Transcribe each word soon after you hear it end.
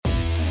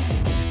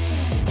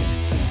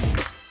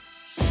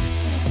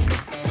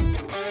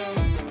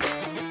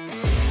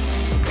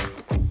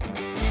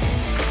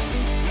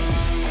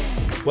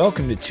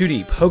Welcome to Too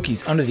Deep,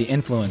 Hokies Under the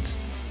Influence.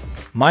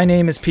 My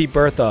name is Pete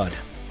Berthaud,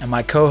 and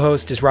my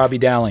co-host is Robbie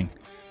Dowling.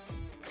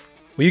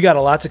 Well, you got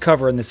a lot to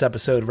cover in this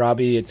episode,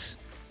 Robbie. It's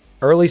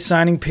early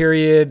signing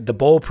period, the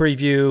bowl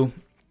preview,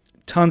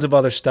 tons of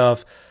other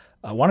stuff.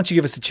 Why don't you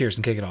give us the cheers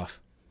and kick it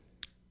off?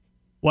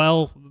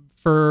 Well,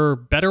 for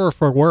better or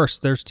for worse,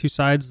 there's two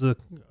sides of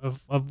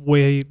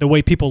the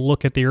way people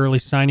look at the early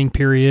signing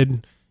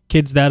period.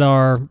 Kids that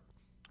are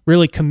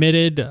really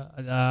committed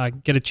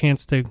get a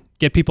chance to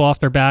get people off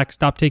their back,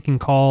 stop taking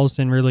calls,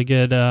 and really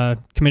get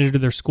committed to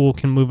their school,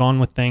 can move on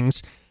with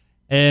things.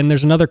 And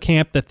there's another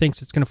camp that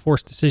thinks it's going to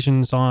force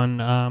decisions on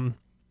a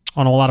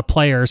lot of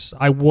players.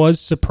 I was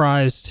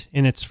surprised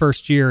in its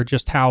first year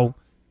just how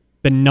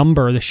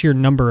the sheer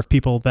number of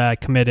people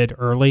that committed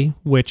early,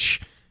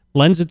 which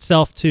lends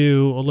itself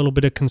to a little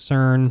bit of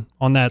concern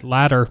on that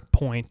latter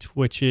point,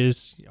 which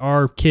is,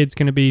 are kids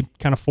going to be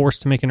kind of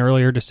forced to make an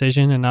earlier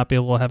decision and not be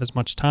able to have as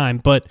much time?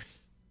 But,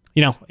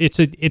 you know, it's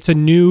a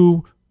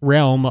new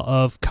realm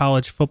of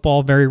college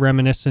football, very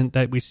reminiscent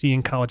that we see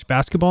in college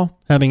basketball,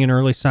 having an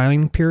early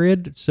signing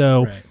period.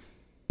 So, right.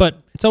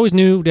 But it's always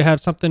new to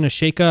have something to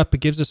shake up.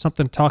 It gives us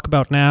something to talk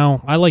about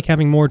now. I like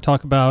having more to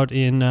talk about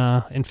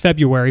in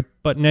February.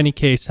 But in any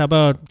case, how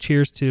about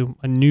cheers to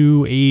a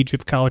new age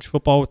of college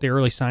football with the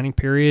early signing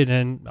period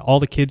and all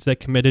the kids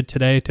that committed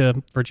today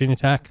to Virginia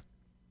Tech.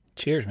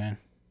 Cheers, man.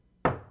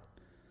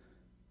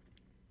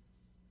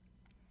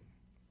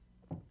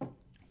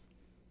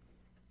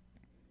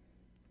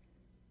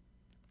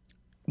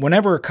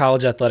 Whenever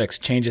college athletics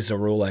changes a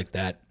rule like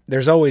that,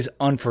 there's always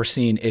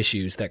unforeseen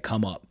issues that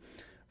come up.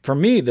 For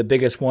me, the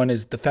biggest one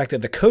is the fact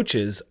that the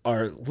coaches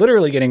are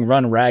literally getting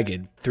run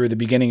ragged through the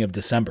beginning of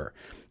December.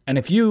 And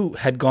if you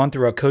had gone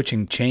through a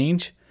coaching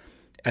change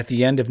at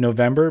the end of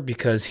November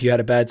because you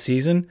had a bad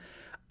season,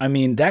 I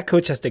mean, that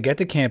coach has to get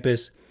to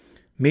campus,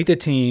 meet the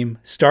team,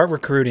 start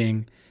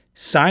recruiting,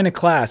 sign a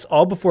class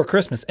all before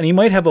Christmas. And he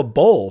might have a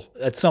bowl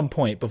at some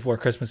point before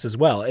Christmas as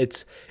well.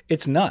 It's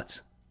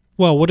nuts.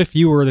 Well, what if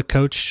you were the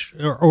coach,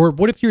 or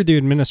what if you're the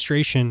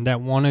administration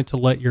that wanted to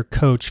let your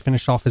coach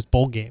finish off his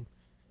bowl game?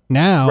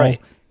 Now,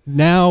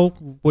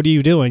 what are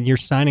you doing? You're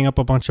signing up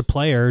a bunch of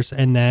players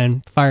and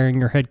then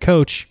firing your head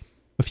coach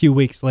a few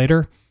weeks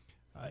later.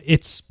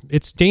 It's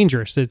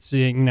dangerous. It's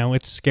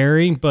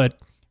scary, but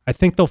I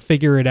think they'll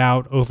figure it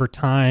out over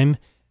time.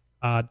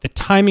 The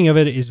timing of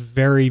it is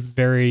very,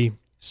 very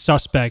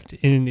suspect,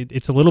 and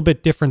it's a little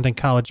bit different than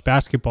college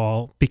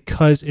basketball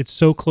because it's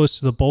so close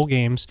to the bowl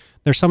games.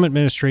 There's some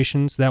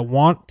administrations that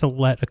want to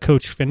let a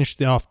coach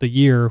finish off the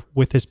year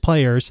with his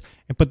players,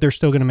 but they're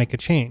still going to make a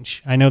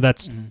change. I know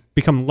that's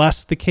become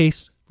less the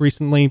case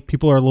recently.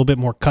 People are a little bit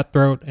more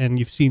cutthroat, and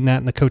you've seen that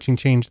in the coaching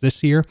change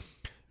this year.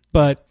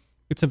 But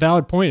it's a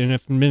valid point, and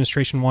if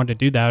administration wanted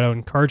to do that, I would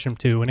encourage them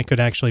to, and it could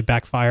actually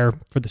backfire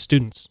for the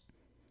students.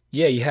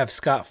 Yeah, you have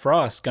Scott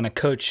Frost going to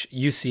coach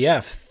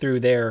UCF through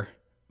their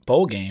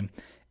bowl game,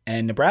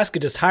 and Nebraska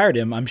just hired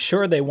him. I'm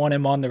sure they want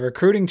him on the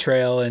recruiting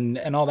trail and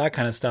all that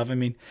kind of stuff. I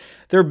mean,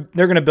 they're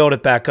going to build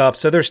it back up,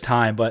 so there's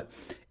time, but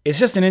it's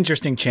just an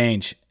interesting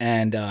change,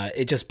 and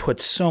it just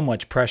puts so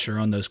much pressure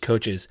on those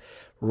coaches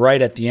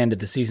right at the end of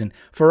the season.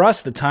 For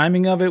us, the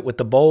timing of it with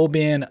the bowl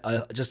being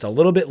just a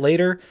little bit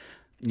later,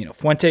 you know,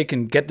 Fuente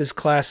can get this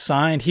class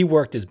signed. He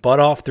worked his butt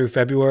off through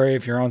February.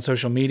 If you're on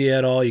social media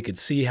at all, you could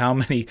see how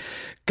many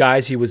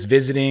guys he was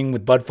visiting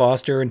with Bud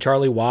Foster and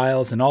Charlie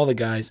Wiles and all the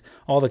guys,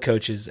 all the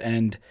coaches.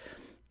 And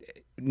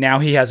now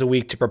he has a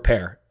week to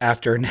prepare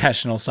after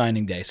National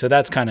Signing Day. So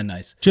that's kind of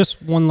nice.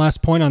 Just one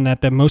last point on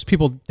that most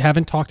people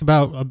haven't talked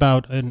about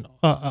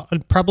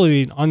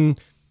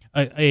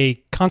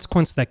a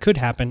consequence that could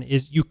happen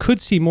is you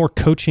could see more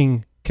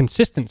coaching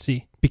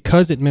consistency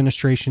because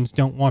administrations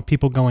don't want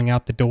people going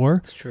out the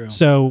door. That's true.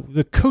 So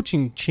the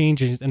coaching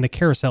changes and the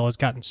carousel has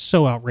gotten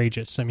so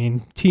outrageous. I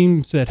mean,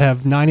 teams that have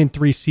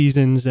 9-3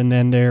 seasons and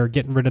then they're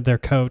getting rid of their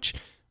coach,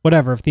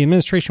 whatever. If the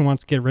administration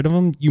wants to get rid of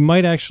them, you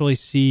might actually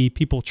see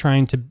people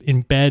trying to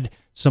embed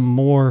some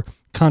more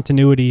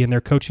continuity in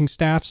their coaching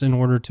staffs in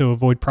order to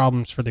avoid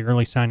problems for the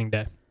early signing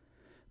day.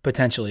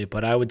 Potentially,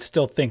 but I would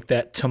still think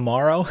that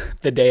tomorrow,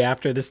 the day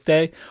after this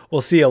day, we'll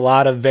see a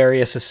lot of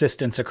various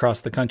assistants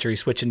across the country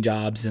switching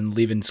jobs and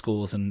leaving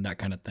schools and that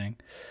kind of thing.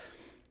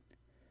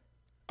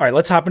 All right,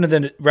 let's hop into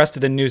the rest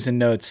of the news and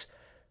notes.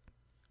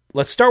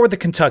 Let's start with the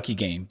Kentucky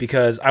game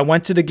because I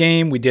went to the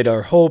game. We did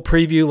our whole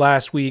preview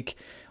last week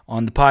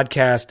on the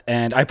podcast,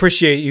 and I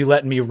appreciate you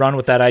letting me run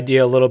with that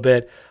idea a little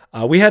bit.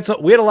 We had a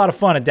lot of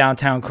fun at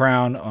Downtown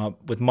Crown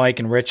with Mike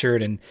and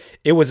Richard, and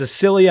it was a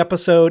silly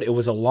episode. It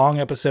was a long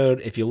episode.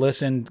 If you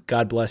listened,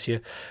 God bless you.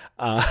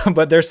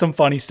 But there's some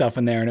funny stuff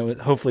in there, and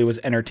hopefully it was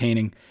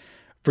entertaining.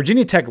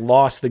 Virginia Tech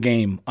lost the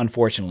game,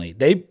 unfortunately.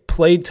 They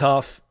played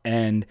tough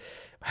and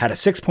had a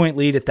 6-point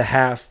lead at the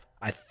half.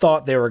 I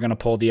thought they were going to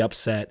pull the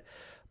upset,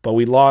 but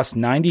we lost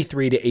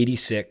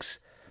 93-86.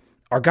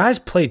 Our guys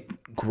played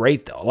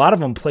great, though. A lot of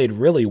them played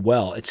really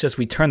well. It's just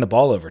we turned the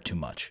ball over too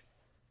much.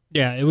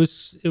 Yeah, it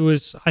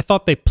was. I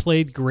thought they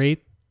played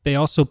great. They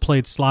also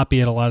played sloppy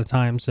at a lot of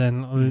times,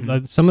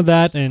 and some of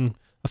that, and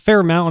a fair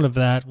amount of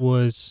that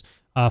was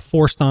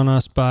forced on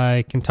us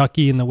by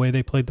Kentucky and the way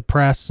they played the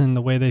press and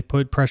the way they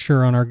put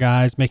pressure on our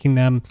guys, making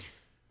them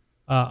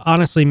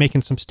honestly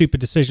making some stupid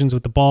decisions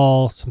with the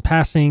ball, some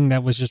passing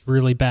that was just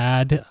really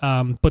bad.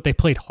 But they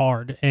played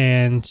hard,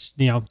 and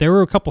there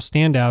were a couple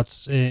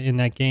standouts in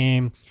that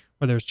game,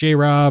 whether it's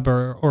J-Rob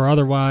or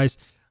otherwise.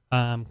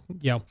 And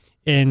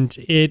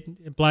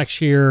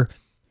Blackshear,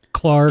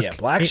 Clark. Yeah,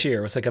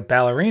 Blackshear was like a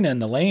ballerina in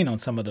the lane on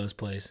some of those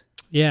plays.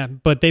 Yeah,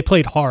 but they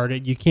played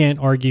hard. You can't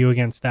argue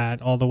against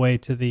that all the way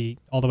to the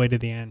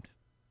end.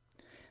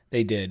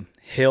 They did.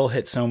 Hill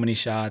hit so many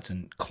shots,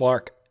 and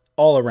Clark,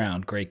 all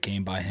around, great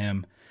game by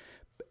him.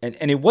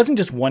 And it wasn't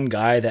just one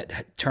guy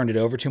that turned it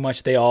over too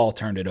much. They all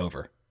turned it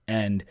over.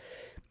 And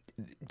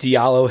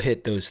Diallo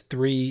hit those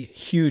 3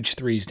 huge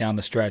threes down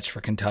the stretch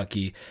for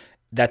Kentucky.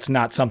 That's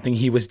not something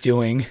he was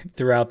doing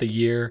throughout the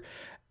year.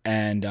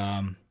 And,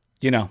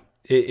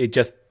 they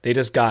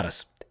just got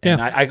us. And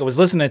yeah. I was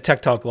listening to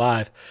Tech Talk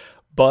Live.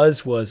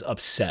 Buzz was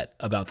upset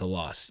about the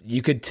loss.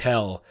 You could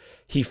tell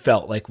he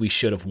felt like we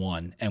should have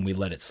won, and we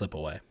let it slip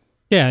away.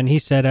 Yeah, and he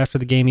said after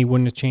the game he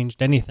wouldn't have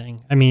changed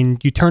anything. I mean,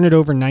 you turn it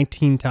over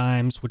 19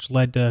 times, which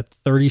led to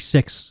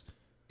 36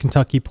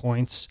 Kentucky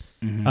points.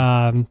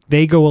 Mm-hmm.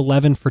 They go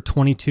 11 for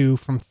 22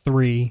 from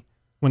 3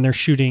 when they're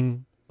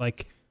shooting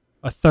like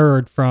a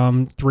third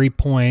from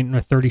 3-point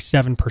or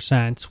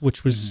 37%,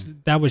 which was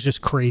that was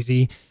just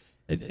crazy.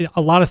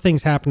 A lot of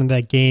things happened in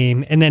that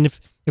game, and then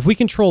if we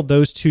control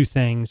those two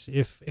things,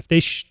 if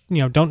they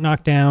don't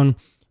knock down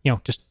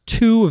just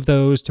 2 of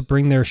those to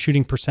bring their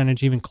shooting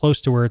percentage even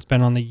close to where it's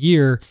been on the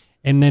year,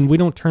 and then we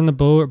don't turn the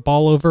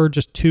ball over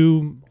just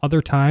 2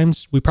 other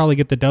times, we probably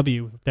get the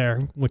W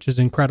there, which is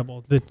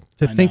incredible.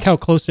 To think how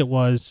close it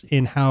was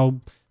and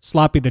how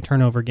sloppy the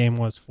turnover game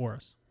was for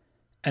us.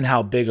 And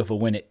how big of a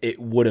win it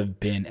would have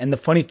been. And the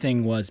funny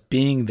thing was,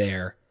 being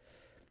there,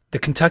 the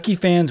Kentucky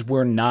fans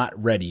were not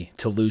ready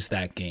to lose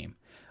that game.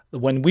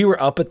 When we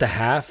were up at the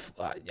half,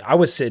 I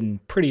was sitting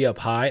pretty up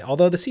high,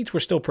 although the seats were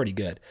still pretty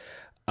good.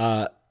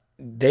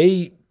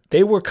 They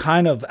were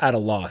kind of at a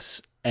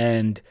loss,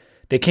 and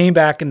they came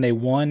back and they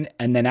won.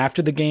 And then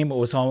after the game, it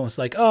was almost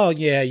like, oh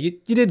yeah, you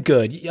did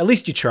good. At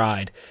least you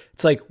tried.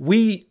 It's like,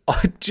 we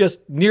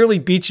just nearly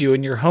beat you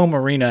in your home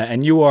arena,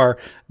 and you are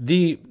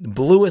the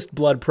bluest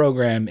blood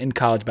program in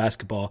college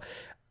basketball.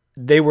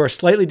 They were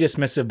slightly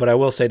dismissive, but I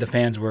will say the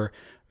fans were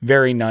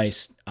very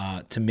nice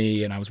to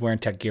me, and I was wearing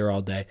Tech gear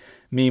all day.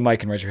 Me,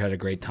 Mike, and Richard had a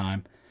great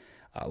time.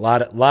 A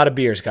lot of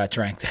beers got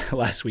drank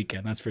last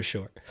weekend, that's for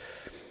sure.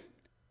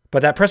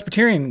 But that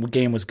Presbyterian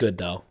game was good,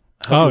 though.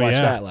 I hope you watched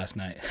that last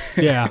night.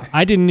 Yeah,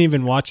 I didn't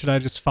even watch it. I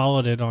just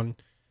followed it on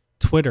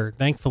Twitter.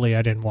 Thankfully,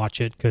 I didn't watch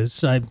it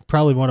because I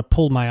probably want to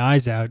pull my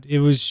eyes out. It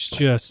was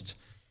just...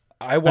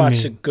 I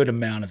watched a good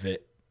amount of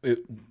it.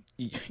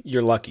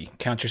 You're lucky.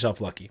 Count yourself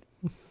lucky.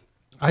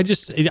 I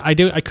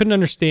couldn't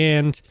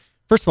understand.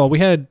 First of all,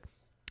 the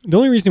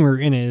only reason we were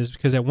in it is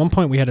because at one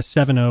point we had a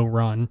 7-0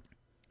 run,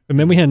 and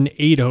then we had an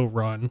 8-0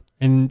 run.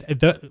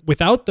 And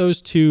without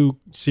those 2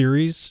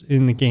 series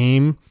in the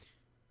game,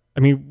 I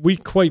mean, we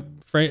could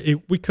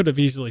have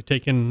easily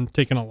taken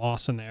a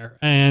loss in there.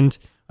 And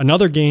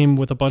another game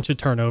with a bunch of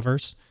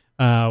turnovers,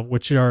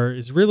 which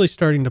is really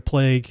starting to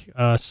plague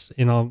us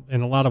in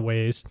a lot of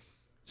ways.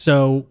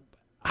 So,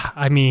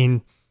 I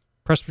mean,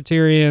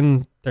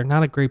 Presbyterian, they're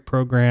not a great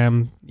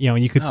program.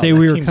 You could say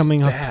we were coming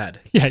bad.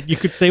 off. Yeah, you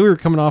could say we were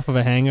coming off of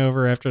a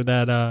hangover after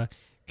that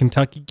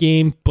Kentucky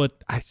game,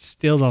 but I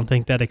still don't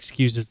think that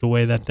excuses the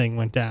way that thing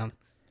went down.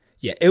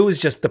 Yeah, it was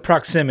just the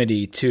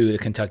proximity to the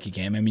Kentucky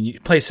game. I mean, you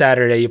play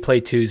Saturday, you play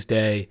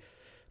Tuesday.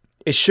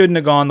 It shouldn't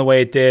have gone the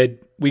way it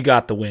did. We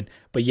got the win.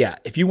 But yeah,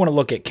 if you want to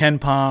look at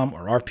KenPom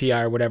or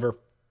RPI or whatever,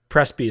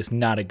 Presby is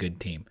not a good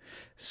team.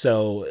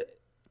 So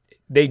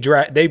they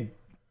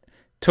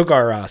took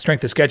our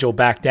strength of schedule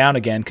back down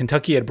again.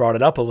 Kentucky had brought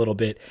it up a little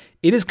bit.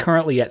 It is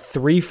currently at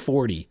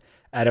 340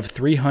 out of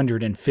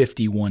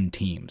 351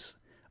 teams,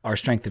 our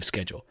strength of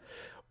schedule.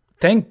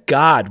 Thank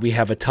God we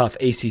have a tough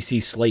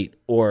ACC slate,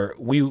 or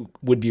we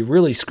would be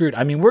really screwed.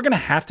 I mean, we're going to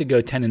have to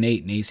go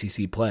 10-8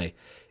 in ACC play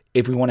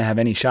if we want to have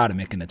any shot at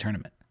making the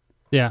tournament.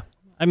 Yeah.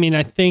 I mean,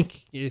 I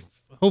think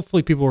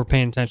hopefully people were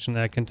paying attention to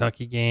that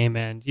Kentucky game,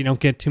 and you don't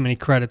get too many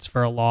credits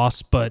for a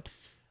loss, but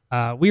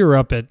we were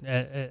up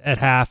at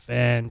half,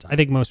 and I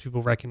think most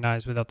people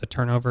recognize without the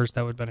turnovers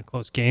that would have been a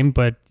close game.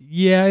 But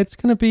yeah, it's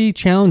going to be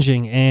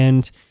challenging,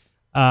 and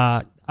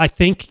I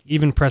think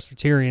even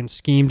Presbyterian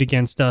schemed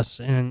against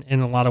us in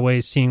a lot of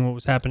ways, seeing what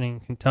was happening in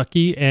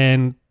Kentucky,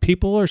 and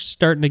people are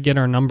starting to get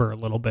our number a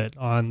little bit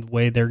on the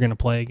way they're going to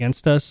play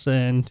against us.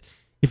 And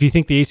if you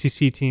think the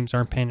ACC teams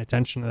aren't paying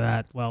attention to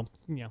that, well,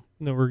 we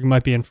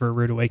might be in for a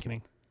rude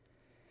awakening.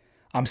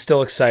 I'm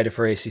still excited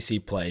for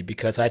ACC play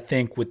because I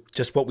think with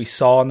just what we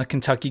saw in the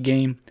Kentucky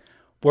game,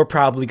 we're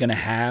probably going to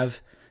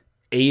have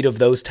 8 of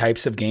those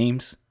types of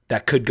games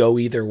that could go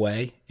either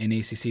way in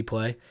ACC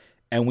play.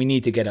 And we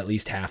need to get at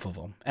least half of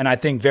them. And I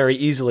think very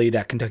easily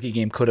that Kentucky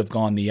game could have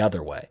gone the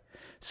other way.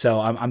 So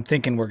I'm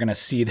thinking we're going to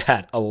see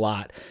that a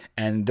lot.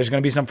 And there's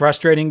going to be some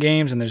frustrating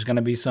games, and there's going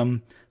to be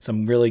some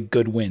really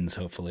good wins,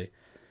 hopefully.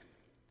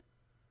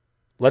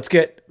 Let's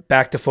get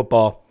back to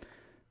football.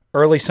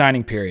 Early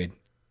signing period.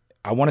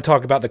 I want to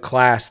talk about the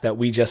class that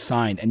we just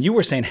signed. And you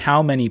were saying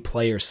how many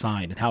players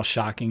signed and how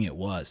shocking it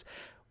was.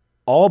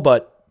 All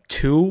but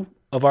 2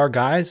 of our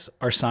guys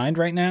are signed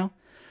right now.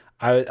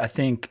 I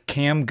think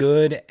Cam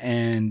Good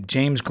and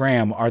James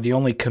Graham are the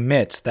only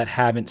commits that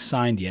haven't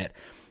signed yet.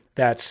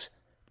 That's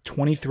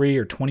 23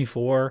 or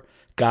 24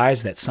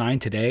 guys that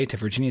signed today to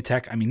Virginia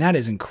Tech. I mean, that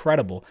is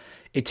incredible.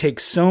 It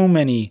takes so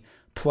many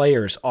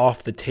players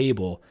off the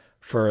table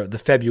for the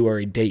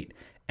February date.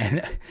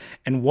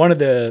 And one of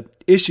the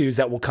issues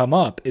that will come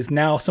up is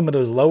now some of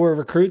those lower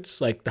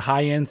recruits, like the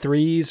high-end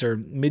 3s or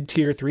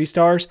mid-tier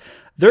 3-stars,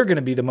 they're going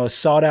to be the most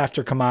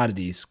sought-after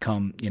commodities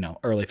come,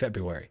 early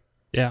February.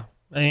 Yeah,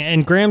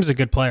 and Graham's a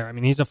good player. I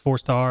mean, he's a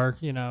 4-star.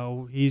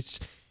 He's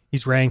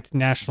ranked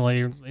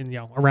nationally,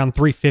 around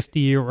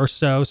 350 or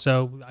so.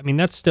 So, I mean,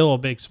 that's still a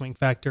big swing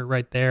factor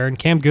right there. And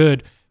Cam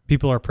Good,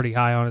 people are pretty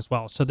high on as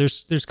well. So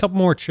there's a couple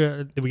more.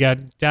 We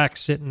got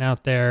Dax sitting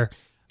out there.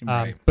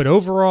 Right. But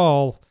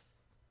overall,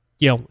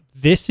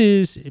 this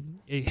is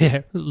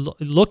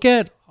look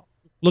at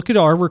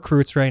our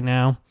recruits right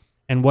now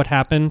and what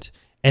happened,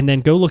 and then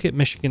go look at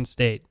Michigan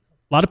State.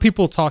 A lot of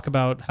people talk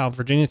about how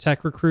Virginia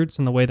Tech recruits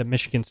and the way that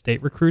Michigan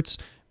State recruits.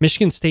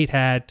 Michigan State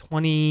had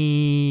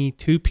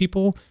 22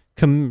 people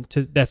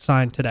that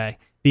signed today.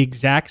 The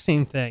exact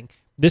same thing.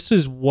 This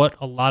is what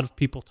a lot of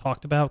people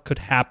talked about could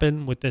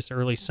happen with this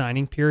early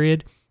signing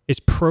period, is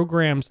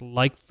programs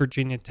like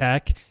Virginia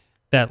Tech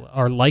that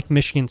are like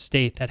Michigan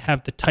State that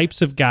have the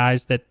types of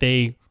guys that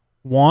they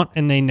want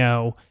and they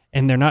know,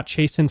 and they're not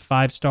chasing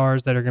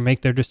 5-stars that are going to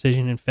make their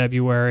decision in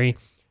February.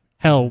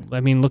 Hell,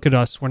 I mean, look at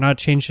us. We're not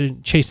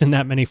chasing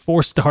that many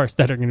 4-stars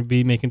that are going to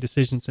be making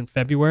decisions in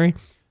February.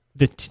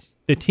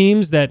 The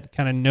teams that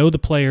kind of know the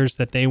players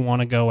that they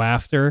want to go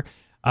after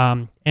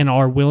and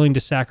are willing to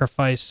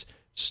sacrifice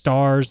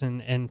stars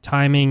and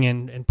timing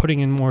and putting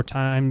in more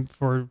time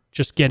for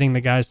just getting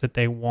the guys that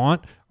they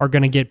want are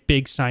going to get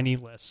big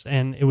signee lists.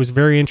 And it was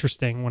very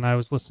interesting when I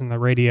was listening to the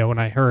radio and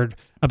I heard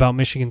about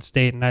Michigan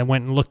State, and I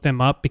went and looked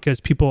them up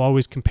because people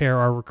always compare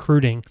our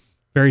recruiting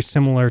very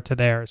similar to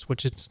theirs,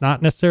 which it's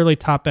not necessarily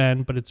top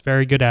end, but it's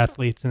very good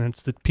athletes, and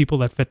it's the people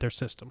that fit their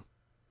system.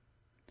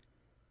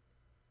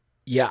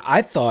 Yeah,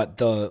 I thought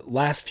the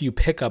last few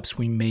pickups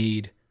we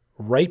made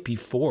right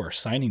before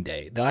signing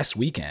day, the last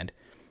weekend,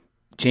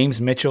 James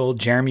Mitchell,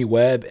 Jeremy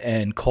Webb,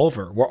 and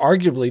Culver were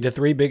arguably the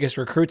 3 biggest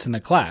recruits in the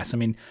class. I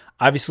mean,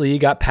 obviously you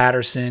got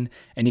Patterson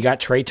and you got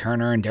Trey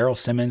Turner and Daryl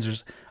Simmons.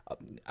 There's,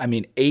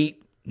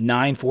 8,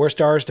 9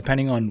 4-stars,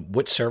 depending on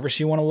which service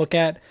you want to look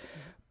at.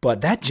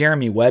 But that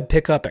Jeremy Webb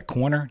pickup at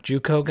corner,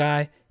 JUCO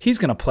guy, he's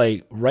going to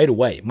play right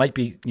away. Might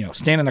be,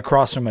 standing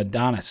across from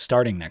Adonis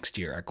starting next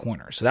year at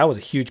corner. So that was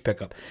a huge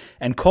pickup.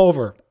 And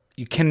Culver,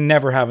 you can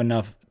never have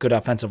enough good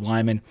offensive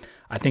linemen.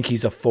 I think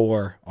he's a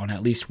 4 on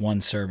at least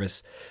one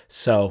service.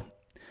 So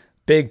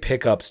big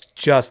pickups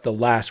just the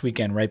last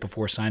weekend right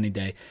before signing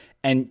day.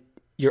 And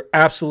you're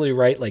absolutely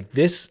right. Like,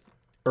 this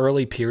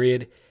early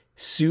period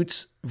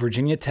suits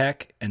Virginia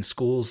Tech and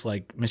schools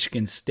like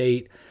Michigan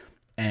State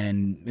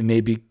and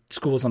maybe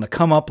schools on the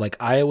come up like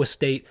Iowa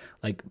State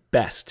like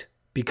best,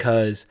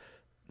 because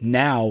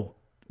now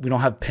we don't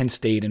have Penn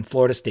State and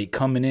Florida State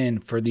coming in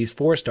for these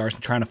 4-stars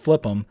and trying to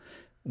flip them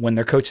when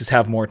their coaches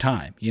have more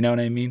time. You know what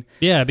I mean?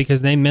 Yeah,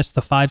 because they miss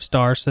the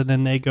 5-star, so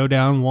then they go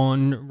down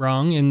one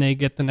rung and they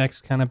get the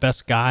next kind of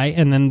best guy,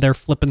 and then they're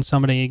flipping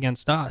somebody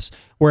against us,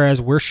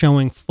 whereas we're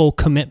showing full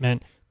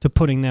commitment to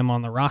putting them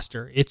on the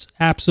roster. It's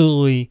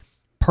absolutely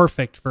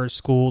perfect for a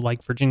school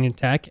like Virginia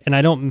Tech, and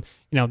I don't,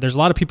 there's a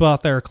lot of people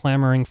out there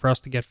clamoring for us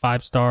to get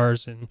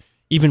 5-stars and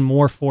even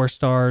more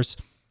 4-stars.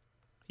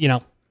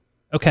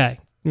 Okay,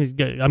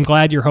 I'm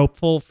glad you're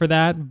hopeful for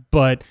that,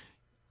 but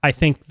I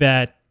think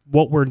that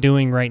what we're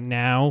doing right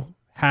now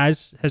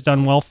has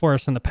done well for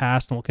us in the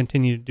past and will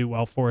continue to do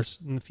well for us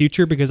in the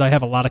future, because I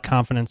have a lot of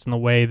confidence in the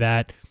way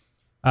that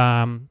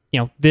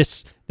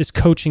this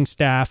coaching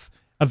staff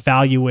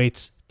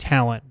evaluates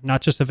talent,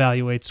 not just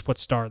evaluates what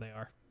star they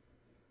are.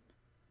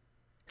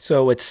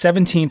 So it's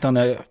 17th on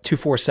the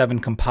 247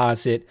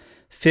 composite,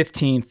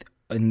 15th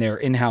in their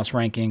in-house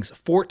rankings,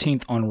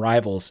 14th on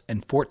Rivals,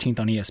 and 14th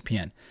on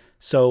ESPN.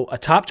 So a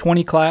top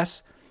 20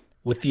 class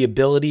with the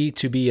ability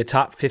to be a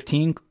top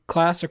 15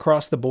 class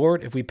across the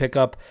board. If we pick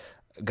up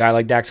a guy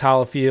like Dax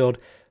Hollifield,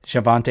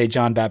 Javonte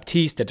John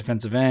Baptiste at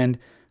defensive end,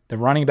 the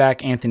running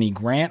back Anthony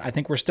Grant, I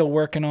think we're still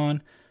working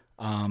on.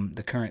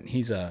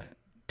 He's a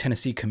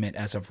Tennessee commit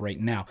as of right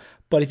now.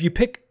 But if you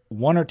pick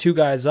 1 or 2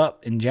 guys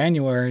up in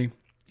January,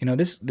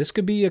 this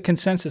could be a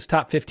consensus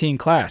top 15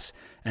 class.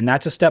 And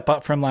that's a step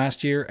up from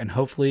last year, and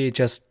hopefully it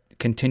just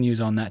continues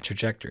on that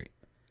trajectory.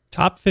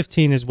 Top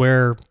 15 is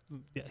where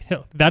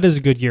that is a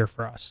good year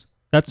for us.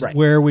 That's right,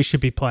 where we should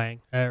be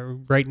playing.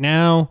 Right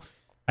now,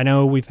 I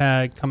know we've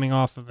had coming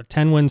off of a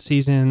 10-win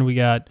season. We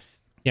got,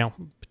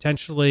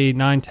 potentially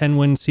 9-10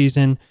 win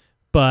season,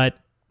 but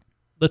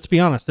let's be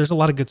honest, there's a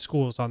lot of good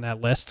schools on that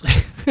list.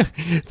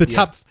 The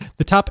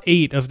top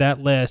 8 of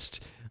that list.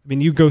 I mean,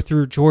 you go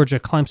through Georgia,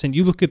 Clemson,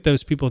 you look at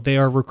those people, they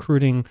are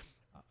recruiting.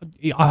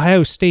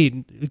 Ohio State,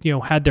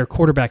 had their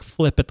quarterback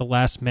flip at the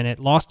last minute,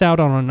 lost out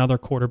on another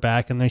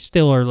quarterback, and they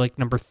still are like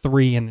number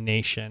 3 in the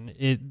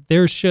nation.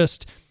 There's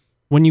just,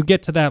 when you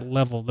get to that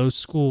level, those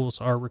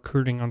schools are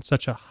recruiting on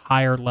such a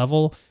higher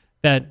level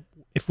that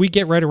if we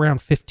get right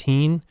around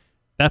 15,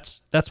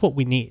 that's what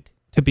we need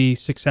to be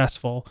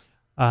successful.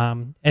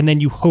 And then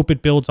you hope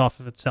it builds off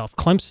of itself.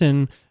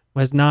 Clemson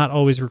has not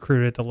always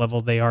recruited at the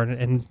level they are,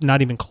 and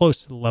not even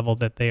close to the level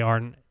that they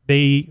are.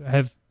 They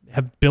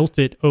have built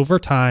it over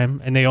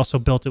time, and they also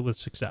built it with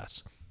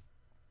success.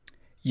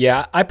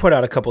 Yeah, I put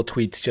out a couple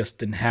tweets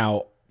just in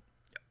how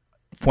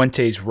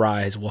Fuente's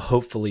rise will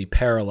hopefully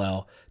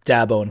parallel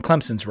Dabo and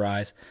Clemson's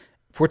rise.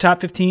 If we're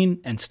top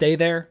 15 and stay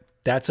there,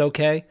 that's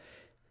okay.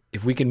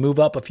 If we can move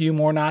up a few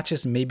more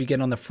notches and maybe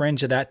get on the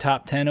fringe of that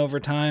top 10 over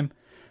time,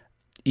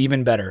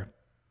 even better,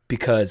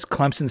 because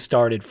Clemson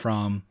started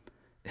from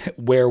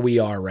where we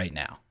are right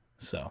now.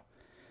 So,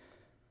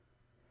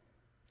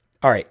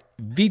 all right.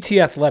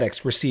 VT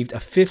Athletics received a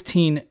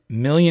 $15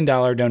 million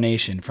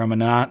donation from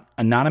an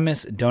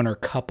anonymous donor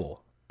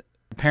couple.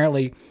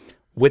 Apparently,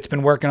 Witt's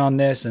been working on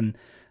this, and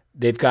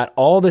they've got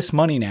all this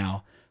money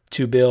now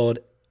to build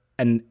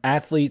an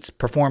athlete's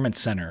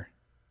performance center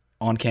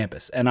on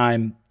campus. And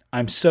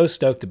I'm so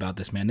stoked about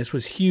this, man. This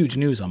was huge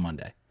news on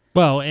Monday.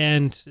 Well,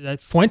 and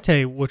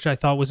Fuente, which I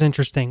thought was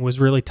interesting, was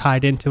really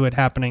tied into it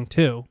happening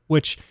too,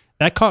 which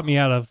that caught me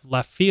out of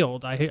left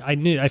field.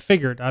 I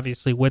figured,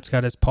 obviously, Witt's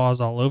got his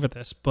paws all over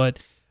this, but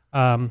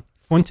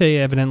Fuente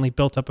evidently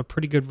built up a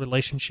pretty good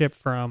relationship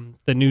from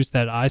the news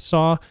that I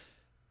saw.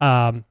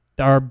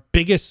 Our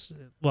biggest,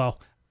 well,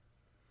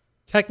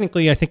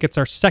 technically, I think it's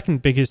our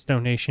second biggest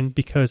donation,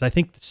 because I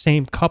think the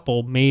same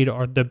couple made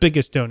the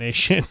biggest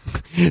donation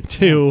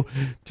to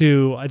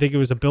I think it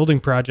was a building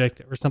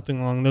project or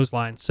something along those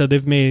lines. So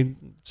they've made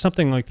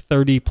something like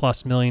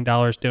 $30+ million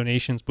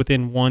donations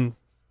within one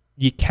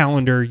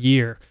calendar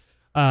year.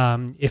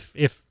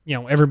 If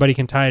everybody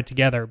can tie it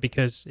together,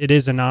 because it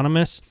is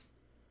anonymous.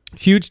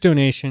 Huge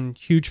donation,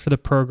 huge for the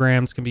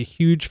program. It's going to be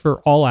huge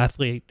for all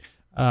athlete,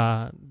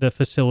 the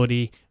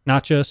facility,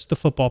 not just the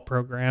football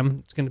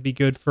program. It's going to be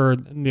good for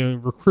the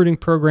recruiting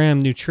program.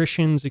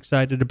 Nutrition's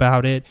excited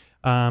about it.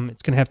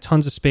 It's going to have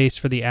tons of space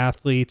for the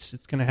athletes.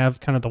 It's going to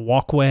have kind of the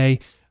walkway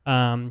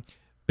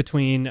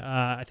between.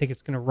 I think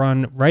it's going to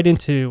run right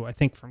into, I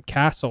think, from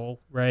Castle,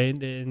 right?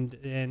 And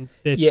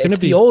it's going to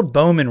be the old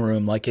Bowman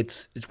room. Like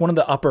it's one of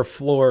the upper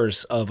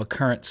floors of a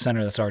current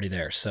center that's already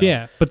there. So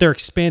yeah, but they're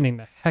expanding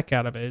the heck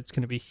out of it. It's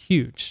going to be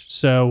huge.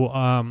 So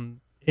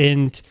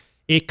and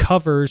it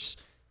covers,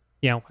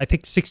 I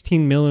think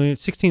 16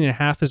 and a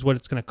half is what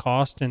it's going to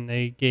cost, and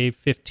they gave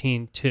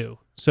 15 too.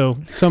 So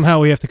somehow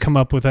we have to come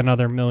up with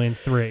another $1.3 million.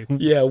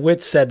 Yeah,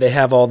 Witt said they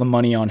have all the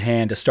money on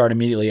hand to start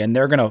immediately, and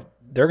they're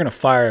gonna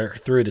fire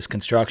through this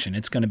construction.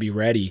 It's going to be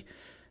ready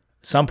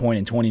some point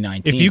in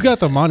 2019. If you got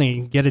the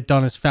money, get it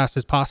done as fast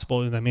as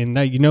possible. I mean,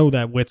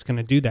 that Witt's going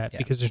to do that,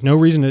 because there's no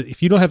reason to.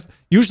 If you don't have,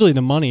 usually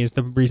the money is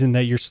the reason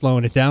that you're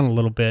slowing it down a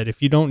little bit.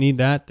 If you don't need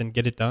that, then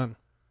get it done.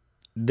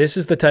 This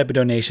is the type of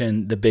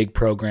donation the big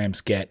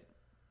programs get.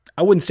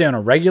 I wouldn't say on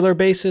a regular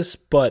basis,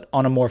 but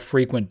on a more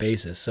frequent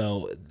basis.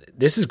 So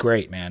this is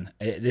great, man.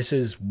 This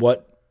is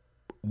what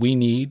we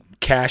need,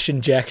 cash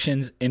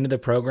injections into the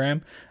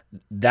program.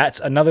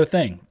 That's another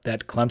thing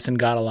that Clemson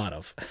got a lot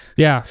of.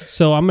 Yeah,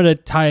 so I'm going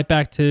to tie it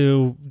back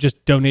to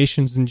just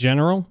donations in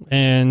general,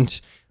 and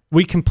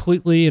we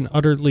completely and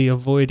utterly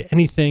avoid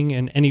anything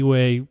in any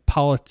way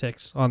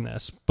politics on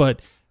this.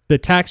 But the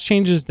tax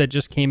changes that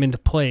just came into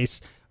place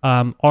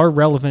are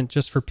relevant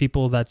just for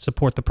people that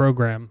support the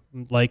program,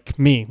 like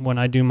me, when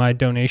I do my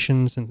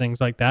donations and things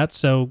like that.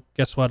 So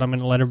guess what? I'm going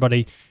to let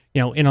everybody,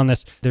 in on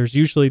this. There's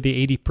usually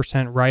the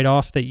 80%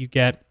 write-off that you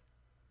get,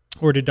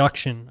 or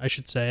deduction, I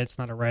should say. It's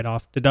not a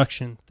write-off,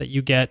 deduction that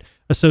you get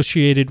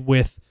associated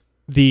with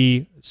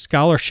the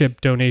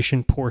scholarship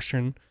donation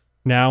portion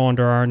now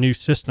under our new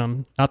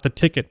system, not the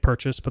ticket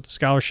purchase, but the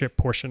scholarship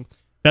portion.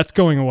 That's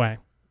going away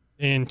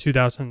in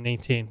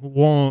 2018.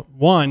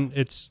 One,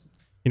 it's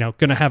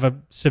going to have a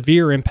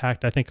severe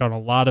impact, I think, on a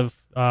lot of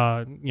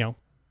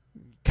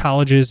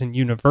colleges and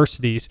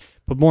universities.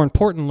 But more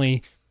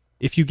importantly,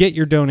 if you get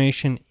your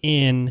donation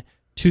in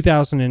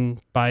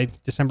by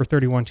December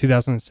 31,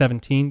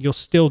 2017, you'll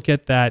still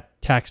get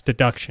that tax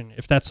deduction.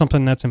 If that's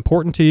something that's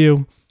important to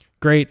you,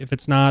 great. If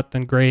it's not,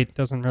 then great.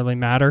 Doesn't really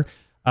matter.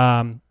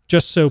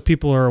 Just so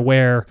people are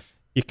aware,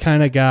 you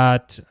kind of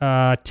got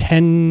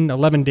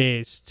 11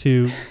 days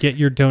to get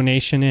your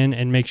donation in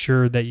and make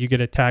sure that you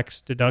get a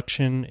tax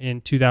deduction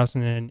in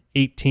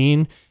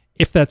 2018.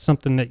 If that's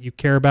something that you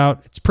care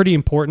about, it's pretty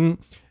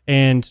important.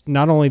 And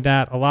not only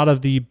that, a lot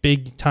of the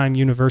big-time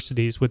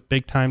universities with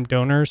big-time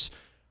donors,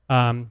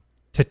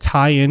 to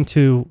tie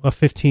into a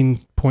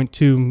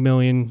 $15.2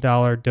 million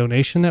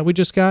donation that we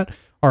just got,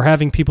 are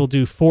having people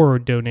do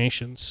forward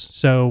donations.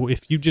 So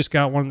if you just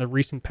got one of the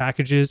recent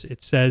packages,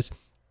 it says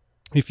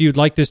if you'd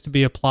like this to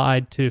be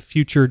applied to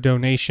future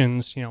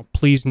donations,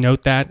 please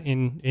note that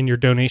in your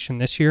donation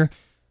this year.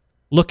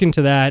 Look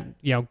into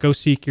that, go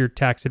seek your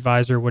tax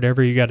advisor,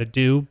 whatever you got to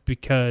do,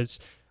 because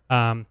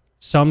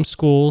some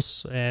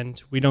schools,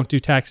 and we don't do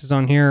taxes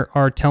on here,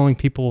 are telling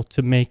people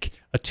to make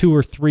a 2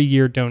 or 3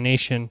 year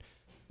donation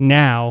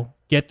now,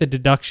 get the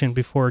deduction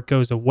before it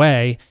goes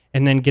away,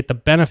 and then get the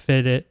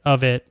benefit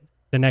of it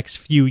the next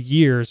few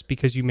years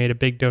because you made a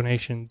big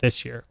donation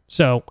this year.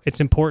 So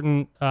it's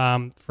important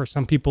for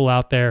some people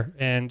out there,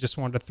 and just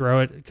wanted to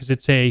throw it because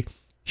it's a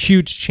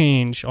huge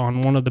change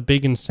on one of the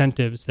big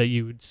incentives that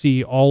you would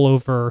see all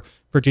over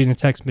Virginia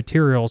Tech's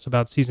materials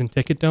about season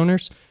ticket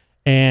donors.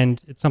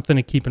 And it's something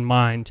to keep in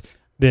mind.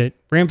 The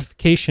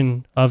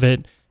ramification of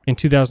it in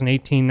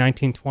 2018,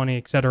 19, 20,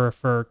 et cetera,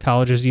 for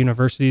colleges,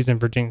 universities, and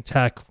Virginia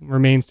Tech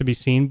remains to be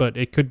seen, but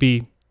it could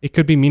be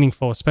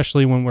meaningful,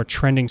 especially when we're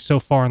trending so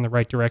far in the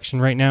right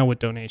direction right now with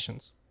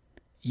donations.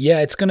 Yeah,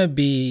 it's going to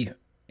be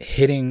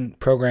hitting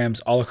programs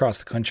all across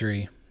the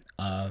country.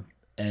 I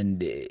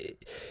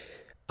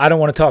don't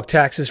want to talk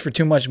taxes for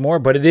too much more,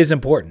 but it is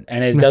important,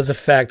 and it does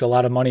affect a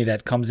lot of money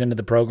that comes into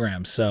the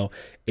program. So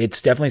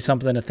it's definitely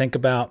something to think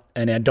about,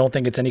 and I don't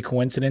think it's any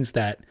coincidence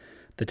that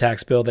the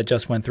tax bill that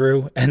just went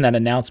through and that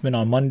announcement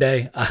on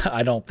Monday,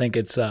 I don't think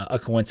it's a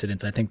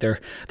coincidence. I think they're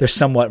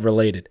somewhat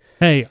related.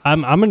 Hey,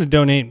 I'm going to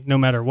donate no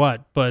matter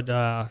what,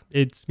 but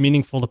it's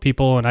meaningful to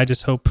people, and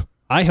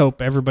I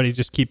hope everybody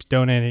just keeps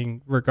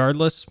donating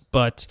regardless,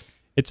 but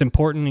it's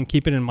important, and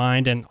keep it in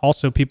mind. And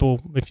also, people,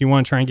 if you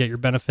want to try and get your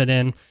benefit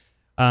in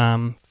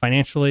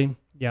financially,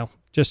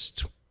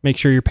 just make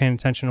sure you're paying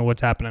attention to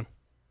what's happening.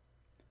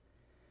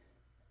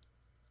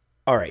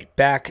 All right,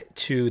 back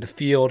to the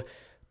field.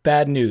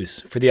 Bad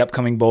news for the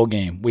upcoming bowl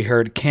game. We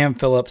heard Cam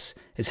Phillips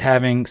is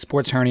having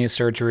sports hernia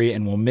surgery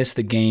and will miss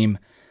the game.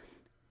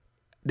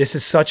 This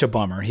is such a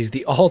bummer. He's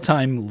the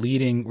all-time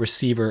leading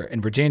receiver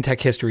in Virginia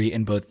Tech history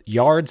in both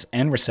yards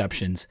and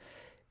receptions.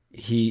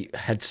 He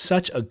had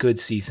such a good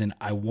season.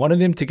 I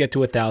wanted him to get to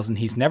 1,000.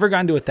 He's never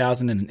gotten to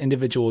 1,000 in an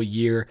individual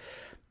year.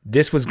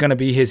 This was going to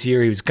be his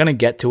year. He was going to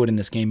get to it in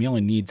this game. He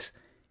only needs,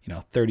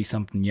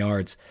 30-something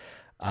yards.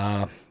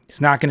 He's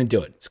not going to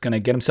do it. He's going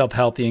to get himself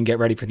healthy and get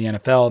ready for the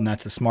NFL, and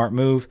that's a smart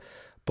move.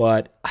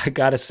 But I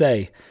got to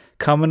say,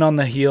 coming on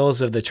the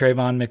heels of the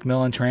Trayvon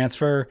McMillan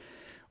transfer,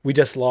 we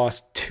just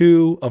lost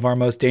 2 of our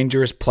most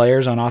dangerous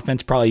players on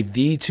offense, probably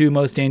the 2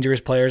 most dangerous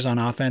players on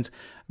offense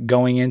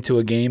going into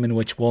a game in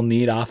which we'll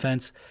need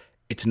offense.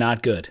 It's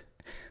not good.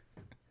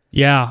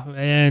 Yeah,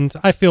 and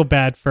I feel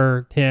bad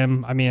for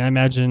him. I mean, I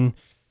imagine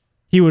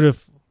he would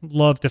have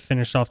loved to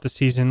finish off the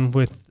season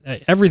with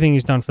everything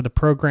he's done for the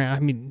program. I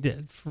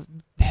mean,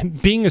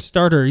 being a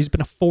starter, he's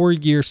been a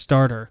 4-year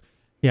starter,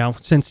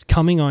 since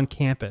coming on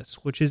campus,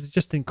 which is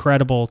just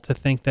incredible to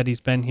think that he's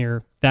been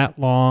here that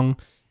long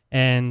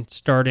and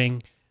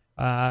starting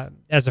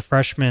as a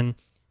freshman.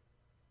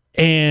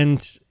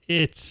 And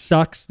it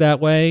sucks that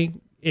way.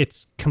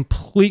 It's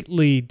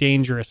completely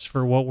dangerous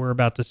for what we're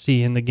about to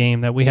see in the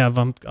game that we have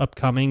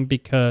upcoming,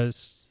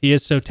 because he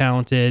is so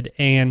talented.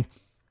 And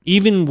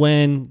even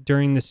when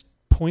during this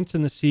points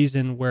in the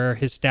season where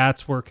his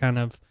stats were kind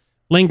of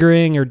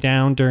lingering or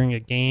down during a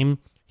game,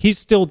 he's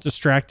still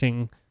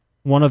distracting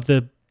one of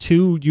the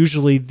 2,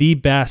 usually the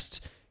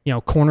best,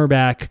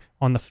 cornerback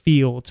on the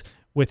field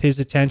with his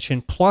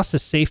attention, plus a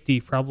safety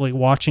probably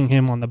watching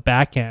him on the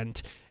back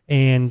end.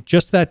 And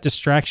just that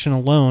distraction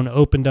alone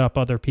opened up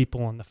other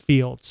people on the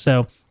field.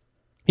 So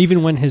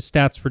even when his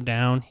stats were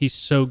down, he's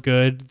so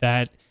good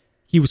that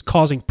he was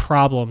causing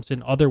problems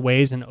in other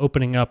ways and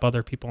opening up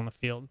other people on the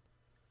field.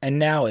 And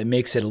now it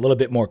makes it a little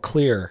bit more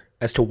clear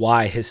as to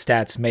why his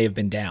stats may have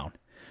been down,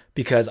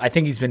 because I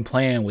think he's been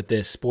playing with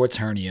this sports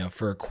hernia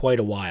for quite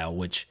a while,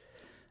 which,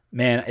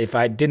 man, if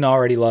I didn't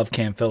already love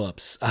Cam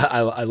Phillips,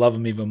 I love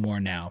him even more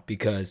now,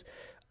 because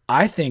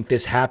I think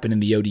this happened in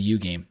the ODU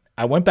game.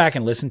 I went back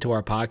and listened to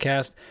our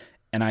podcast,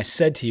 and I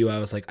said to you, I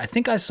was like, I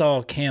think I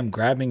saw Cam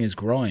grabbing his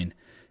groin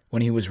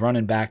when he was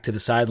running back to the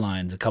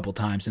sidelines a couple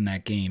times in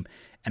that game,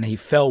 and he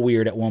fell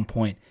weird at one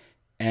point,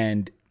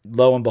 and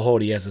lo and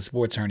behold, he has a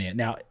sports hernia.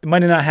 Now, it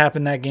might have not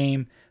happened that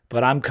game,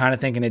 but I'm kind of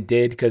thinking it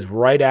did, because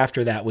right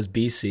after that was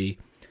BC,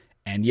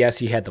 and yes,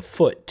 he had the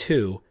foot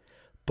too,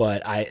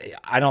 but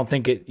I don't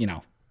think it,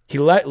 he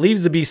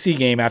leaves the BC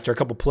game after a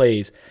couple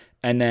plays,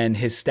 and then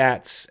his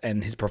stats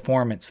and his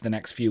performance the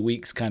next few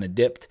weeks kind of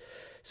dipped.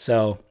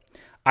 So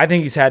I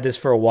think he's had this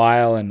for a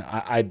while, and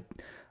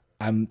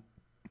I'm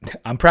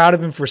proud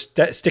of him for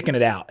sticking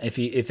it out. If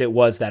it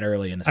was that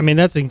early in the season. I mean,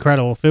 that's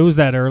incredible. If it was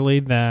that early,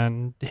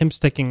 then him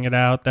sticking it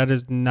out, that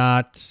is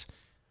not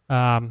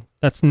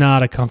that's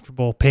not a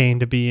comfortable pain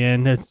to be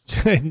in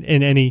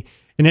in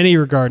any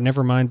regard.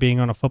 Never mind being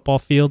on a football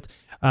field.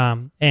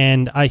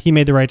 And he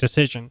made the right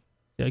decision.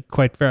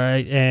 Quite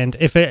fair. And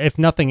if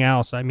nothing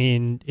else, I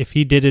mean, if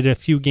he did it a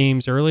few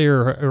games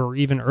earlier or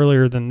even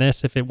earlier than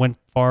this, if it went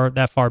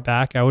that far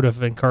back, I would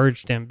have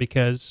encouraged him,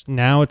 because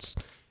now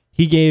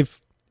he gave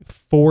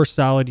 4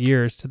 solid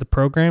years to the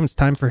program. It's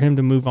time for him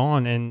to move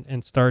on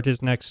and start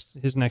his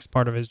next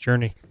part of his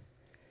journey.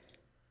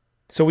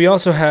 So we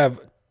also have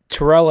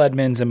Terrell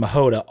Edmonds and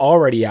Mahota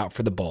already out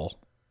for the bowl,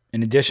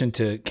 in addition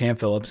to Cam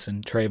Phillips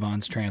and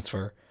Trayvon's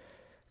transfer.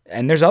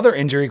 And there's other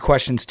injury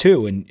questions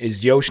too. And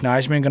is Yosh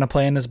Nijman going to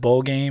play in this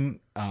bowl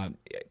game?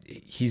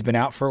 He's been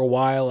out for a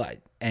while,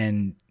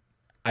 and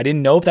I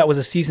didn't know if that was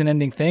a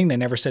season-ending thing. They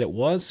never said it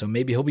was, so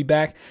maybe he'll be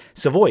back.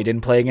 Savoy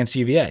didn't play against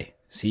UVA.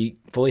 Is he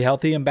fully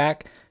healthy and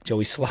back?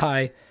 Joey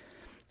Sly,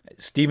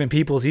 Stephen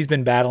Peoples, he's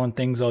been battling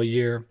things all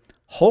year.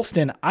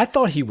 Holston, I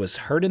thought he was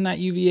hurt in that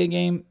UVA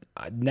game.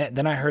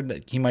 Then I heard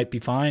that he might be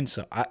fine.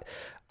 So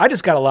I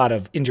just got a lot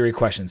of injury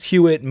questions.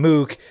 Hewitt,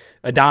 Mook,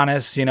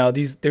 Adonis,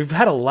 they've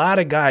had a lot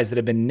of guys that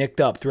have been nicked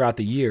up throughout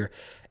the year.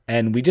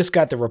 And we just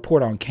got the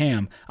report on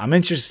Cam. I'm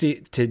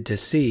interested to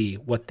see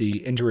what the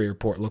injury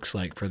report looks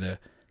like for the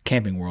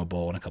Camping World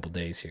Bowl in a couple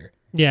days here.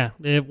 Yeah,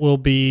 it will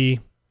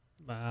be.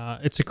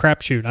 It's a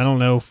crapshoot. I don't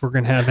know if we're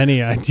going to have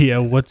any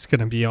idea what's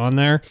going to be on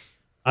there.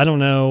 I don't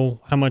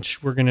know how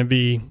much we're going to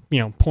be,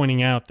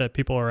 pointing out that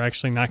people are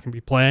actually not going to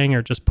be playing,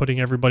 or just putting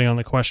everybody on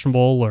the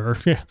questionable or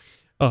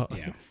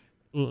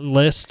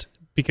list,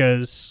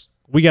 because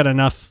we got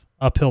enough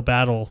uphill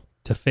battle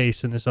to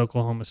face in this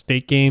Oklahoma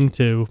State game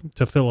to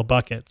fill a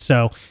bucket.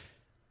 So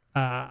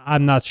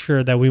I'm not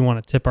sure that we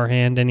want to tip our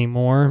hand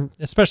anymore,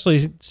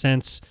 especially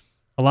since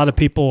a lot of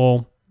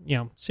people,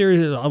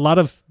 a lot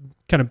of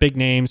kind of big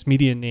names,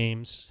 media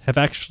names, have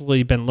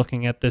actually been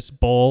looking at this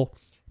bowl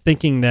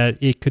thinking that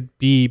it could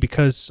be,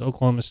 because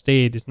Oklahoma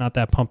State is not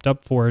that pumped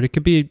up for it, it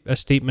could be a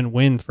statement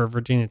win for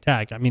Virginia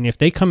Tech. I mean, if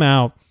they come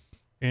out,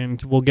 and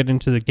we'll get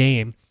into the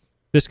game,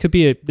 this could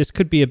be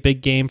a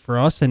big game for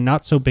us and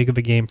not so big of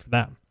a game for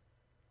them.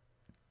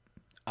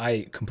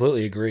 I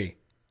completely agree.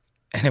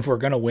 And if we're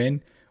going to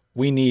win,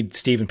 we need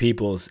Stephen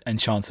Peoples and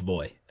Sean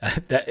Savoy.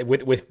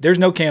 There's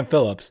no Cam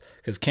Phillips,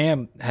 because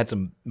Cam had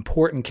some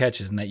important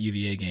catches in that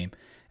UVA game,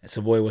 and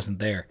Savoy wasn't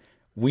there.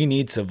 We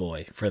need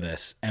Savoy for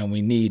this, and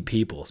we need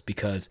Peoples,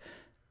 because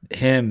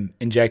him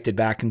injected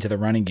back into the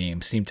running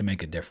game seemed to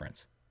make a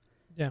difference.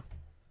 Yeah.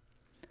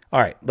 All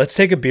right, let's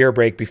take a beer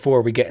break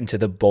before we get into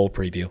the bowl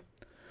preview.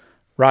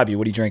 Robbie,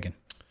 what are you drinking?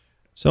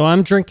 So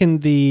I'm drinking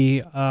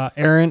the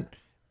Errant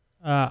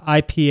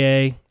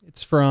IPA.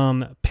 It's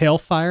from Pale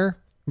Fire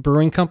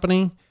Brewing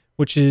Company,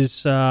 which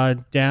is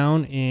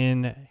down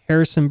in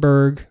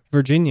Harrisonburg,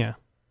 Virginia,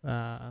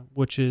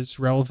 which is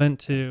relevant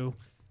to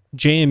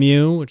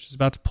JMU, which is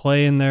about to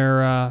play in their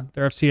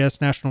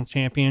FCS National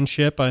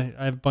Championship. I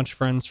have a bunch of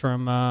friends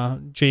from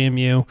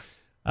JMU,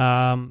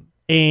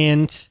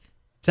 and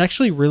it's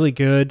actually really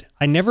good.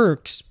 I never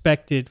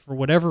expected, for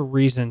whatever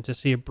reason, to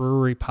see a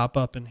brewery pop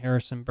up in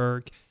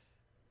Harrisonburg,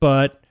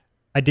 but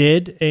I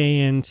did,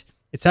 and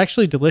it's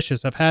actually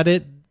delicious. I've had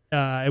it.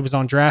 It was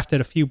on draft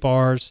at a few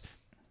bars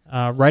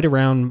right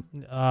around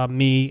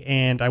me,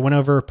 and I went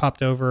over,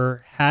 popped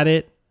over, had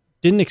it.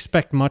 Didn't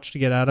expect much to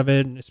get out of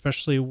it,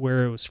 especially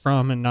where it was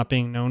from and not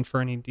being known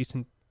for any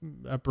decent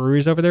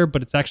breweries over there,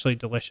 but it's actually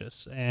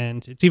delicious.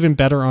 And it's even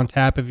better on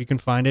tap if you can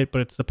find it,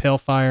 but it's the Pale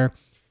Fire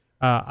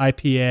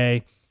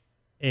IPA,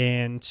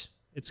 and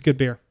it's good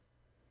beer.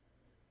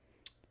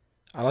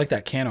 I like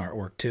that can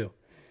artwork too.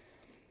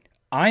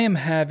 I am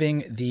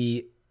having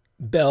the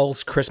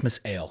Bell's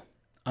Christmas Ale.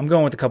 I'm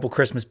going with a couple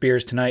Christmas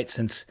beers tonight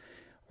since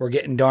we're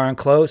getting darn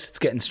close. It's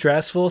getting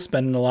stressful,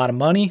 spending a lot of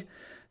money.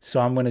 So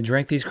I'm going to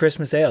drink these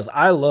Christmas ales.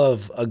 I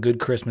love a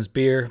good Christmas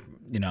beer,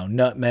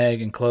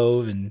 nutmeg and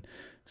clove and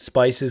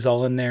spices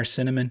all in there,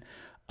 cinnamon.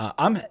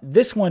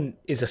 This one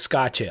is a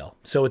Scotch ale,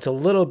 so it's a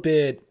little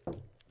bit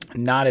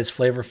not as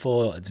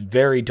flavorful. It's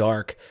very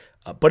dark,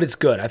 but it's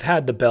good. I've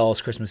had the Bell's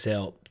Christmas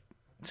ale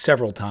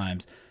several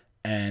times,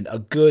 and a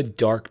good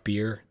dark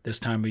beer this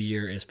time of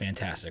year is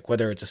fantastic,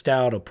 whether it's a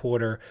stout, a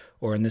porter,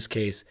 or in this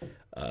case,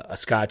 a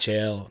Scotch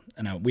ale.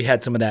 And we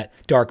had some of that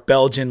dark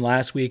Belgian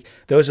last week.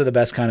 Those are the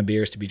best kind of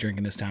beers to be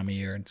drinking this time of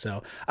year. And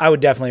so I would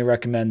definitely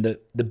recommend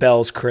the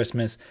Bell's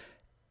Christmas.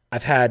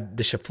 I've had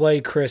the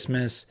Chaflay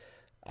Christmas.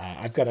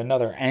 I've got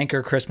another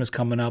Anchor Christmas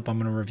coming up. I'm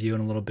going to review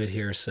in a little bit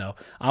here. So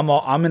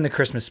I'm in the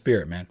Christmas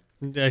spirit, man.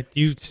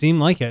 You seem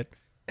like it.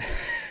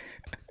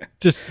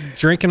 Just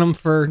drinking them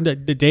for the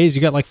days.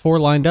 You got like 4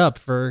 lined up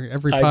for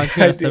every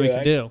podcast that we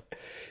can do.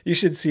 You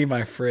should see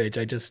my fridge.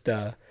 I just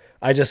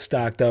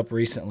stocked up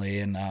recently,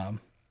 and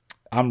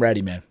I'm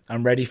ready, man.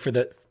 I'm ready for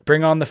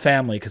bring on the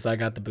family, because I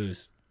got the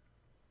booze.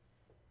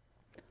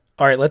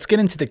 All right, let's get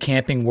into the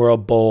Camping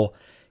World Bowl.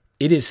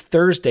 It is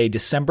Thursday,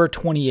 December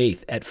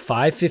 28th at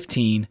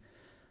 5:15.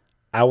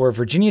 Our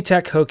Virginia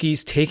Tech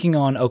Hokies taking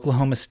on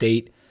Oklahoma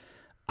State.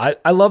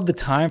 I love the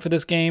time for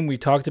this game. We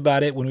talked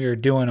about it when we were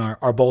doing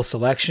our bowl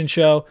selection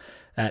show.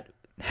 At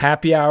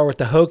happy hour with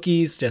the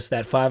Hokies, just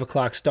that 5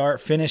 o'clock start,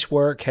 finish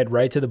work, head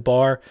right to the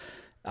bar.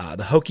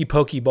 The Hokey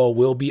Pokey Bowl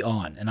will be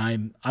on, and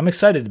I'm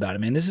excited about it,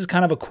 man. This is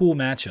kind of a cool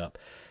matchup.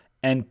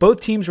 And both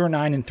teams were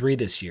 9-3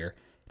 this year.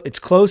 It's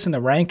close in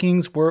the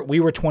rankings. We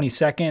were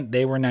 22nd.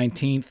 They were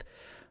 19th.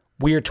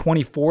 We are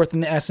 24th in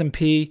the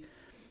S&P.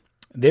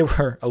 They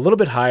were a little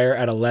bit higher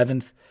at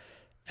 11th.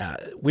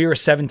 We were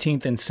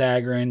 17th in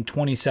Sagarin,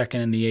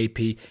 22nd in the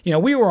AP.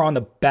 We were on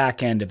the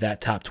back end of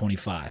that top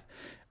 25.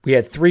 We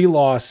had 3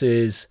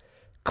 losses: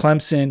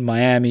 Clemson,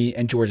 Miami,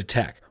 and Georgia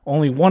Tech.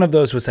 Only one of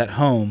those was at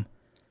home,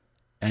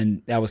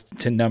 and that was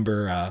to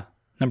number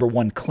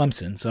 1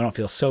 Clemson, so I don't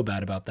feel so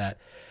bad about that.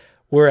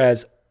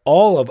 Whereas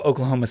all of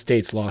Oklahoma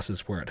State's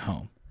losses were at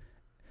home.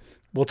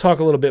 We'll talk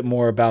a little bit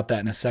more about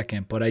that in a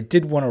second, but I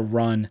did want to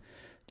run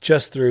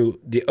just through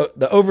the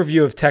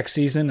overview of Tech's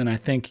season, and I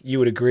think you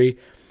would agree.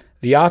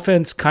 The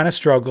offense kind of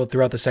struggled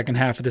throughout the second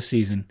half of the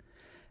season,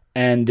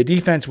 and the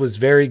defense was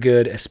very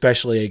good,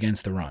 especially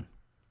against the run.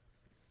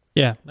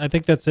 Yeah, I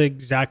think that's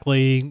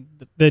exactly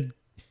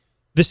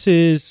this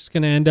is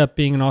going to end up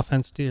being an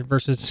offense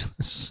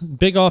versus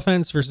big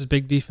offense versus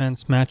big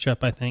defense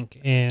matchup, I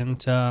think.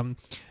 And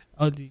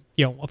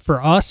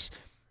for us,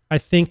 I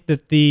think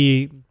that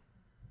the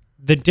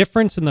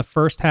difference in the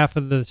first half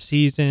of the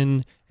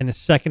season and the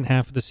second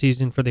half of the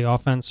season for the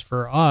offense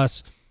for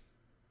us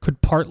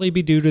could partly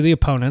be due to the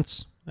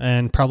opponents,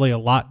 and probably a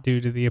lot due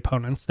to the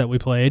opponents that we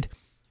played,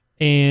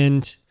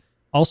 and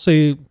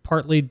also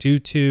partly due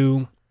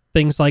to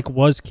things like,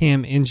 was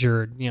Cam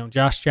injured?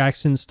 Josh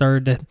Jackson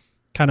started to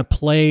kind of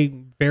play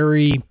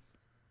very,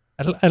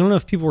 I don't know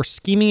if people were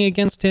scheming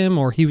against him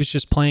or he was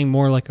just playing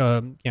more like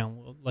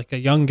a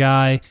young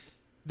guy.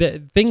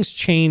 Things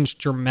changed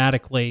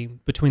dramatically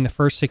between the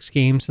first 6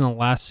 games and the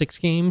last 6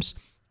 games,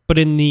 but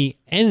in the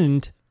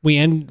end, we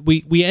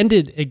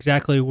ended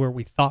exactly where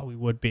we thought we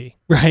would be,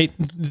 right?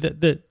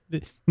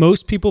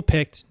 Most people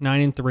picked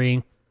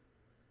 9-3.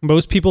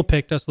 Most people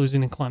picked us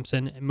losing to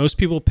Clemson, and most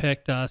people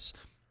picked us.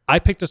 I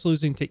picked us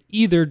losing to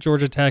either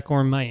Georgia Tech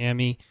or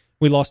Miami.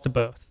 We lost to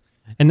both.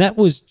 And that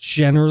was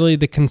generally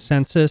the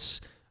consensus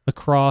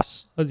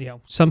across.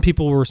 Some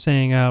people were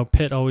saying, "Oh,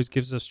 Pitt always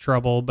gives us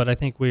trouble," but I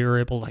think we were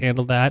able to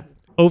handle that.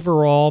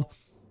 Overall,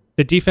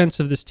 the defense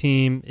of this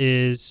team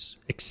is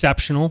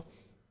exceptional.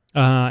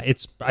 I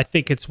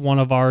think it's one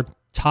of our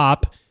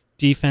top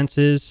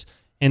defenses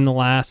in the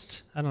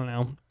last,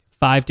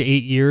 5 to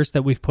 8 years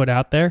that we've put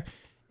out there.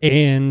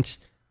 And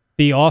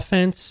the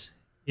offense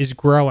is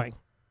growing.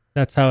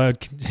 That's how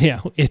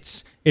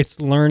it's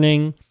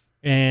learning,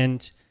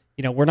 and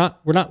we're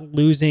not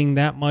losing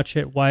that much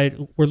at wide.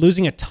 We're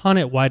losing a ton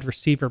at wide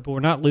receiver, but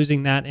we're not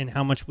losing that in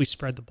how much we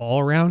spread the ball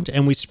around,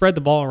 and we spread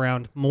the ball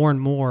around more and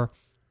more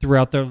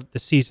throughout the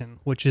season,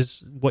 which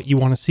is what you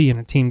want to see in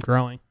a team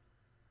growing.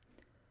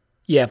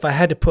 Yeah, if I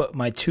had to put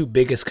my 2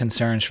 biggest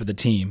concerns for the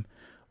team,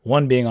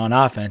 one being on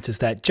offense, is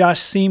that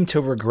Josh seemed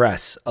to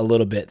regress a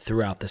little bit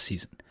throughout the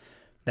season.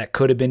 That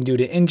could have been due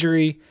to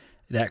injury.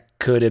 That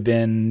could have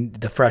been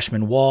the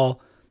freshman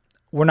wall.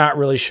 We're not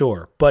really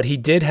sure. But he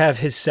did have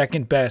his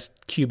second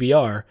best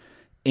QBR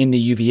in the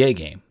UVA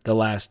game the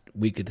last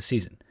week of the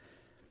season.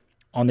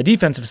 On the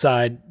defensive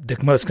side, the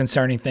most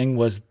concerning thing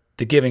was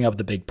the giving up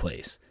the big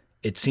plays.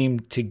 It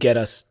seemed to get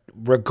us,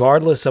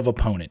 regardless of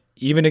opponent,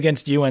 even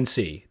against UNC,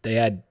 they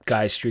had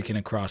guys streaking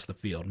across the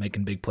field,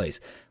 making big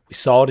plays. We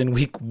saw it in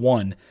week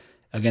 1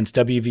 against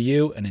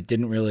WVU, and it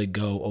didn't really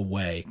go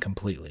away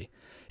completely.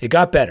 It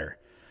got better.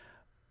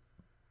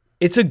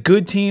 It's a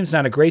good team. It's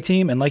not a great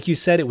team. And like you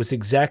said, it was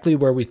exactly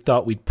where we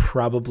thought we'd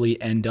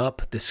probably end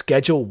up. The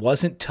schedule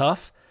wasn't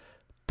tough,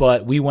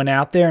 but we went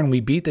out there and we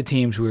beat the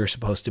teams we were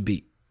supposed to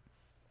beat.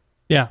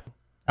 Yeah.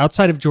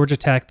 Outside of Georgia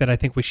Tech that I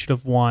think we should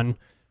have won,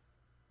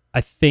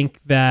 I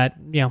think that,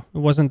 it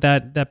wasn't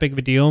that big of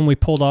a deal. And we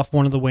pulled off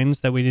one of the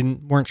wins that we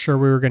weren't sure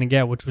we were going to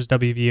get, which was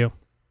WVU.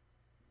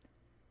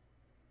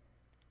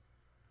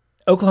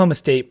 Oklahoma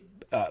State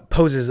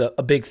poses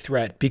a big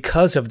threat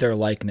because of their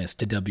likeness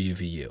to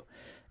WVU.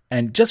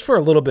 And just for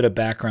a little bit of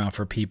background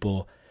for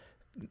people,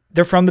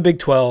 they're from the Big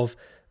 12.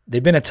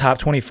 They've been a top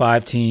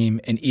 25 team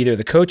in either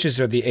the coaches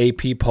or the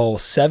AP poll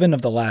 7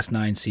 of the last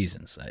 9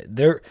 seasons.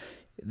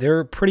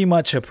 They're pretty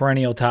much a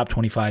perennial top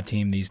 25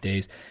 team these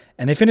days,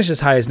 and they finished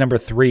as high as number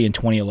 3 in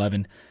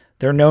 2011.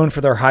 They're known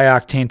for their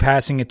high-octane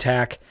passing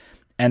attack,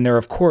 and they're,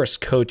 of course,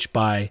 coached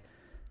by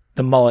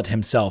the mullet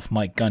himself,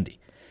 Mike Gundy.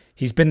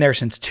 He's been there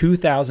since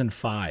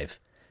 2005.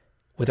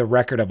 With a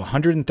record of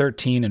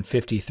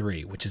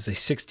 113-53, which is a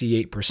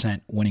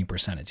 68% winning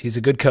percentage. He's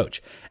a good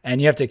coach. And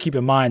you have to keep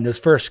in mind, those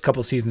first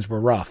couple seasons were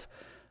rough.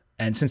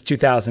 And since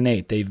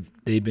 2008,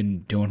 they've been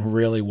doing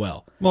really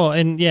well. Well,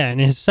 and in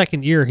his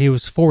second year, he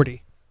was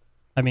 40.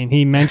 I mean,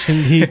 he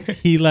mentioned,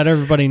 he let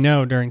everybody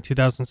know during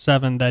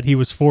 2007 that he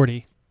was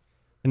 40.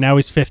 And now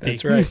he's 50.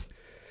 That's right.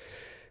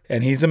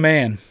 And he's a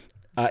man.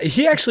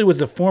 He actually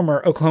was a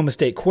former Oklahoma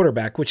State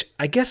quarterback, which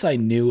I guess I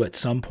knew at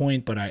some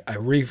point, but I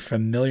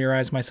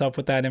re-familiarized myself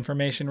with that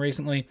information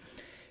recently.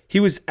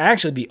 He was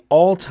actually the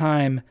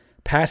all-time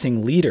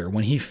passing leader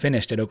when he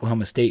finished at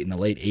Oklahoma State in the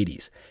late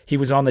 80s. He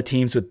was on the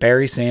teams with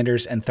Barry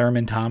Sanders and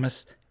Thurman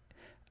Thomas,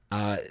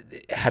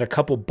 had a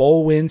couple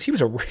bowl wins. He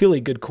was a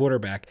really good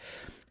quarterback.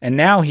 And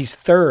now he's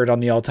 3rd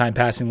on the all-time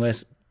passing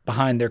list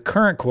behind their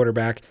current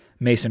quarterback,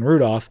 Mason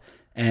Rudolph,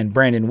 and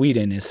Brandon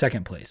Weeden is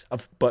 2nd place.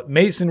 But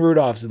Mason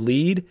Rudolph's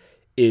lead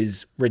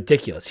is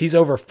ridiculous. He's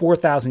over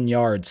 4,000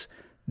 yards,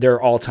 their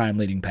all-time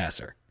leading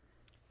passer.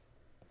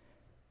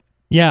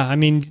 Yeah, I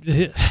mean,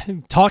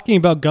 talking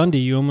about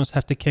Gundy, you almost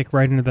have to kick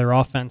right into their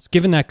offense.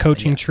 Given that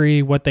coaching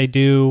tree, what they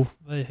do,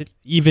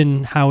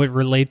 even how it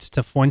relates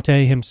to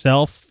Fuente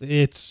himself,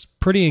 it's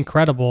pretty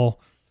incredible.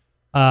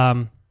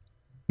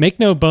 Make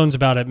no bones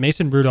about it,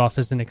 Mason Rudolph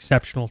is an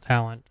exceptional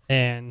talent,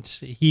 and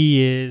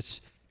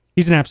he's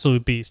an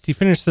absolute beast. He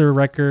finished their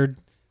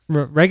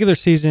regular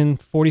season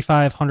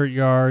 4,500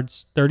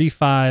 yards,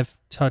 35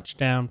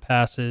 touchdown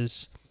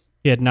passes.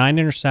 He had 9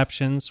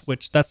 interceptions,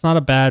 which that's not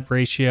a bad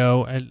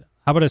ratio. And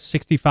how about a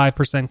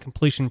 65%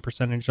 completion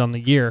percentage on the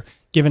year?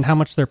 Given how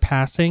much they're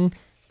passing,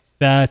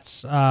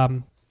 that's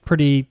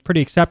pretty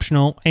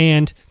exceptional.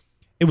 And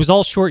it was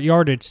all short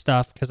yardage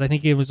stuff because I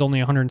think it was only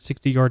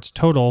 160 yards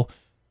total.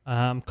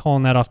 I'm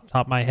calling that off the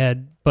top of my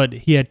head, but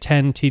he had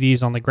 10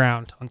 TDs on the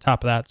ground on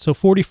top of that. So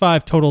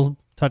 45 total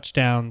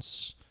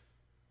touchdowns.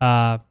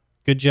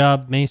 Good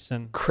job,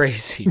 Mason.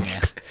 Crazy,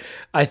 man.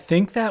 I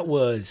think that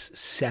was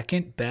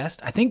second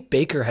best. I think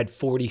Baker had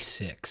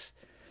 46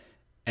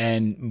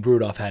 and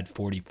Rudolph had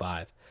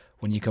 45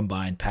 when you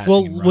combine passing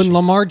and rushing. When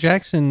Lamar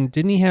Jackson,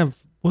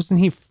 wasn't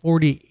he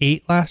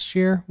 48 last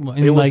year?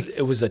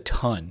 It was a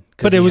ton.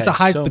 But it was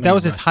but that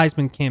was his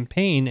Heisman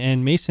campaign,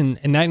 and Mason,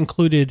 and that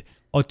included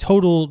a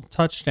total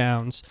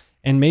touchdowns,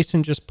 and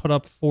Mason just put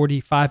up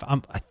 45.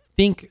 I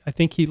think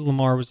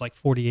Lamar was like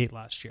 48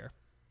 last year.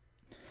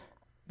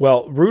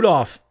 Well,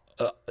 Rudolph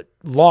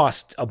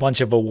lost a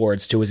bunch of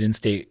awards to his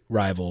in-state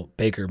rival,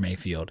 Baker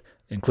Mayfield,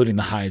 including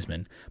the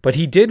Heisman. But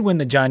he did win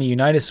the Johnny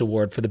Unitas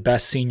Award for the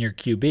best senior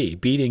QB,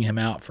 beating him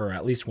out for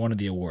at least one of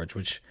the awards,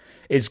 which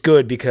is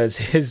good because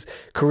his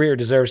career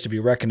deserves to be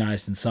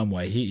recognized in some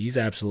way. He's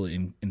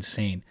absolutely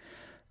insane.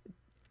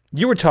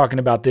 You were talking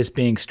about this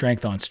being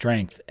strength on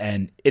strength,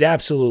 and it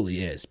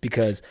absolutely is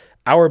because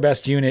our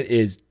best unit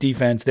is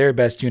defense. Their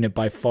best unit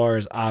by far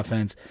is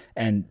offense,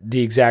 and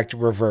the exact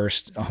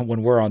reverse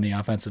when we're on the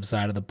offensive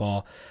side of the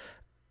ball.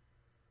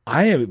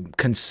 I am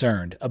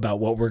concerned about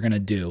what we're going to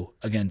do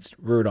against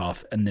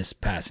Rudolph and this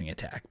passing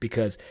attack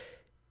because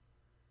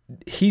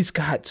he's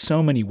got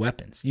so many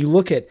weapons. You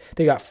look at,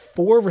 they got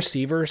 4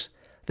 receivers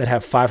that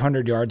have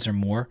 500 yards or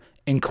more,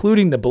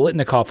 including the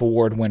Biletnikoff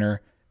Award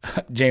winner,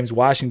 James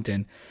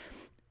Washington.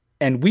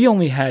 And we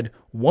only had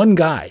one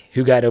guy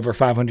who got over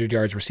 500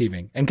 yards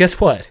receiving. And guess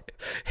what?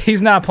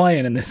 He's not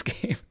playing in this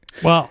game.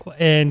 Well,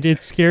 and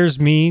it scares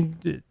me,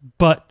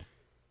 but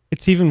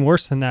it's even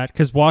worse than that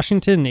because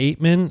Washington and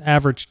Aitman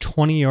averaged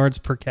 20 yards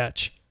per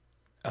catch.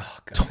 Oh,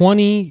 God.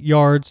 20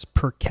 yards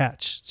per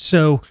catch.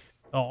 So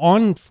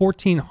on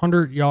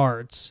 1,400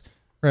 yards,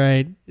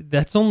 right,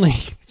 that's only,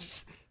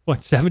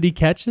 70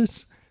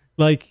 catches?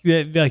 Like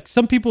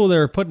some people that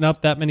are putting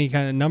up that many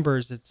kind of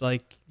numbers, it's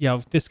like,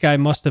 this guy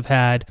must have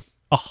had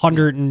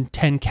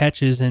 110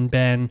 catches and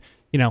been,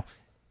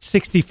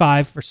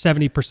 65 or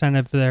 70%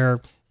 of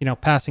their,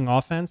 passing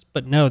offense.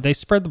 But no, they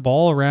spread the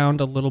ball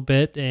around a little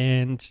bit,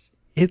 and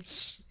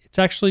it's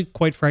actually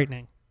quite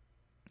frightening.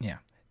 Yeah,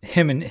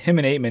 him and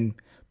Aitman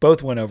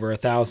both went over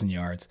 1,000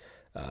 yards.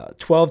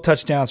 12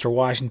 touchdowns for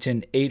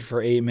Washington, 8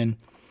 for Aitman.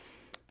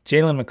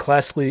 Jalen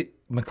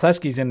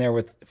McCleskey's in there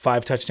with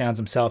 5 touchdowns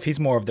himself. He's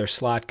more of their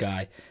slot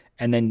guy.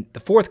 And then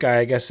the fourth guy,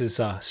 I guess, is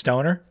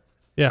Stoner.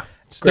 Yeah,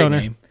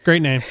 Stoner.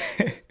 Great name.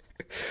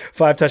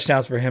 5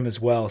 touchdowns for him as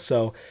well.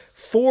 So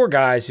 4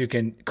 guys who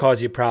can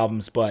cause you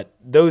problems, but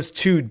those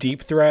 2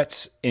 deep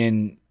threats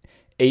in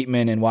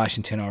Aitman and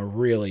Washington are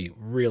really,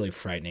 really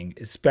frightening,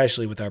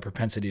 especially with our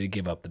propensity to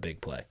give up the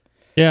big play.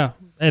 Yeah,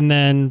 and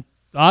then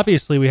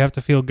obviously we have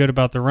to feel good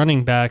about the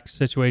running back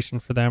situation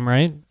for them,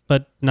 right?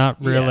 But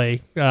not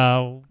really.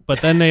 Yeah.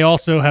 But then they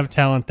also have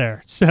talent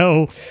there,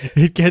 so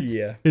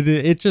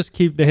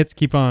the hits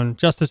keep on.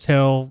 Justice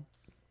Hill,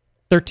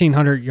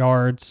 1,300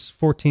 yards,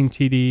 14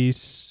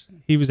 TDs.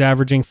 He was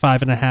averaging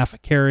 5.5 a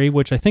carry,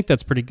 which I think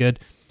that's pretty good.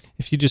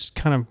 If you just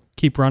kind of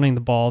keep running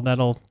the ball,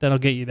 that'll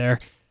get you there.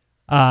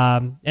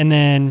 And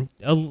then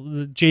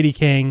J.D.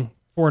 King,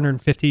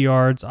 450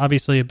 yards.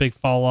 Obviously a big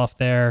fall off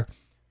there,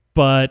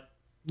 but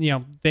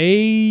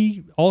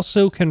they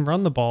also can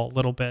run the ball a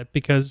little bit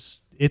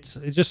because it's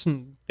just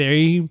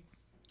they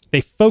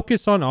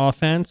focus on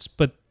offense,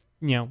 but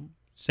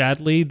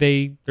sadly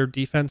their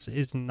defense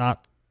is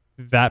not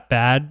that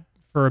bad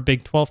for a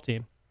Big 12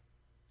 team.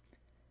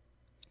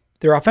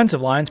 Their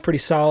offensive line's pretty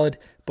solid,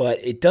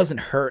 but it doesn't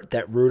hurt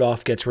that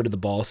Rudolph gets rid of the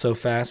ball so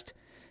fast.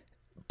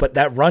 But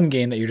that run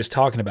game that you're just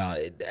talking about,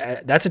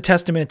 that's a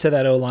testament to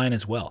that O-line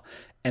as well.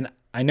 And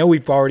I know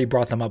we've already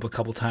brought them up a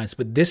couple times,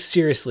 but this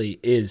seriously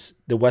is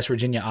the West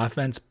Virginia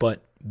offense,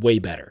 but way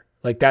better.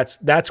 Like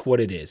that's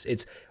what it is.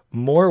 It's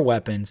more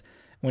weapons.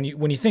 When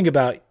you think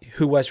about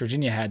who West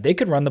Virginia had, they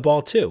could run the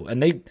ball too,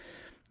 and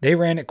they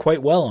ran it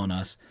quite well on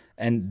us.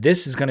 And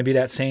this is going to be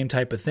that same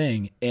type of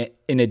thing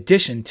in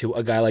addition to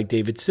a guy like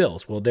David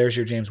Sills. Well, there's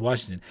your James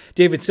Washington.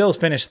 David Sills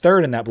finished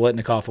 3rd in that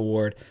Biletnikoff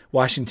Award.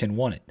 Washington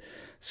won it.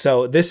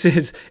 So this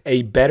is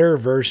a better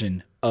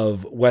version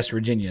of West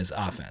Virginia's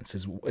offense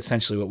is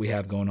essentially what we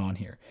have going on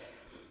here.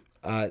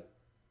 I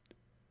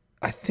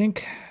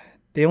think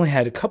they only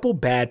had a couple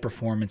bad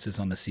performances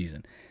on the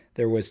season.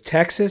 There was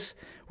Texas,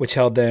 which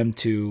held them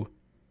to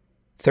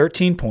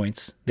 13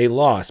 points. They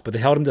lost, but they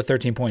held them to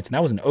 13 points, and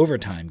that was an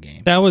overtime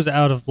game. That was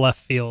out of left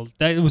field.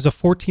 It was a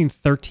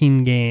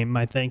 14-13 game,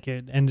 I think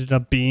it ended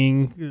up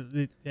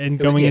being. And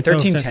going into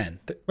 13-10.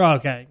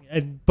 Okay,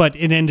 but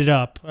it ended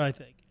up, I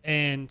think.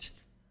 And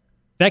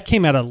that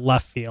came out of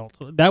left field.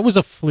 That was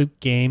a fluke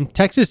game.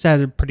 Texas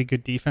had a pretty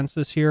good defense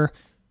this year,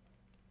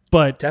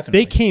 but Definitely.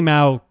 they came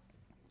out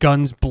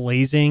guns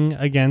blazing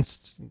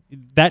against.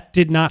 That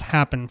did not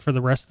happen for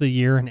the rest of the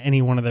year in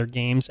any one of their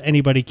games.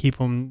 Anybody keep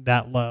them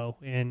that low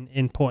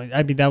in point?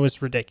 I mean, that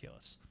was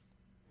ridiculous.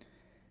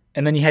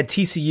 And then you had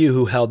TCU,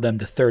 who held them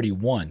to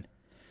 31.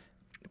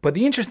 But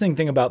the interesting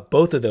thing about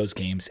both of those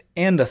games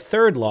and the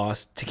third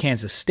loss to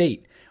Kansas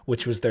State,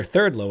 which was their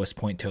third lowest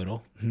point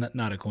total,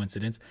 not a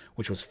coincidence,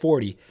 which was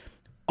 40,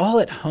 all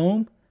at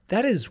home,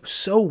 that is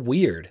so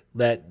weird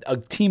that a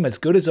team as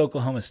good as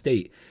Oklahoma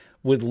State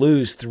would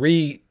lose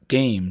 3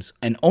 games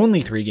and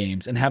only 3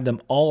 games and have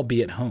them all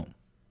be at home.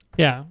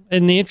 Yeah,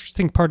 and the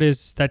interesting part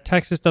is that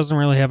Texas doesn't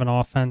really have an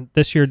offense.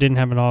 This year didn't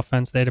have an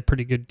offense. They had a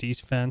pretty good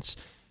defense.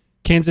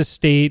 Kansas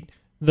State,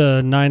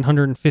 the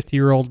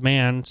 950-year-old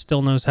man,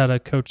 still knows how to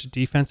coach a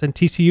defense, and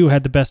TCU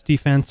had the best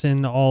defense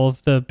in all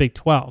of the Big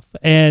 12.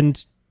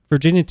 And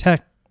Virginia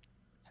Tech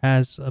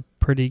has a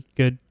pretty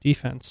good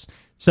defense.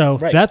 So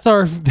That's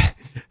our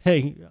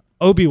hey,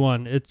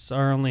 Obi-Wan, it's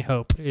our only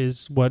hope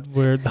is what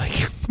we're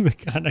like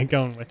kind of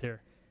going with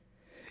here.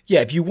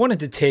 Yeah, if you wanted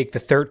to take the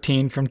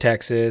 13 from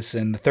Texas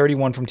and the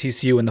 31 from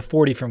TCU and the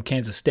 40 from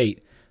Kansas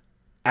State,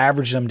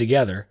 average them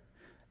together,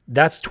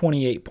 that's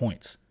 28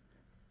 points.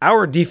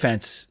 Our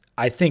defense,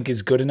 I think,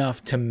 is good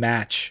enough to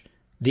match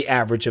the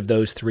average of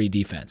those 3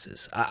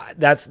 defenses.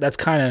 That's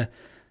kind of,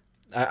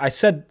 I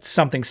said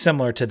something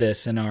similar to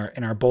this in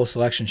our bowl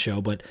selection show,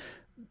 but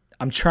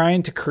I'm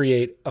trying to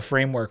create a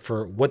framework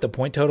for what the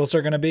point totals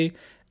are going to be,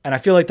 and I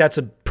feel like that's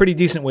a pretty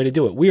decent way to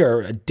do it. We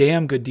are a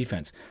damn good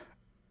defense.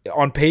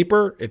 On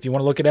paper, if you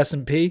want to look at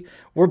S&P,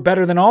 we're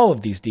better than all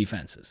of these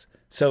defenses.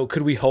 So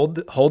could we hold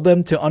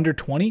them to under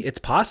 20? It's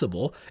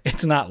possible.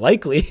 It's not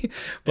likely,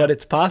 but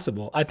it's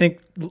possible. I think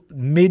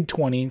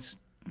mid-20s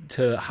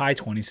to high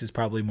 20s is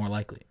probably more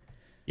likely.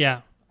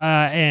 Yeah,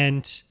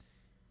 and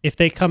if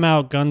they come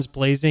out guns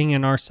blazing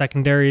and our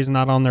secondary is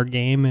not on their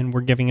game and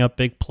we're giving up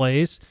big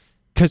plays,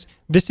 because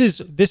this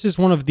is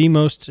one of the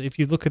most, if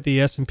you look at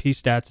the S&P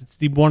stats, it's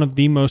one of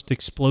the most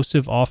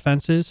explosive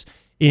offenses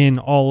in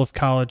all of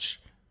college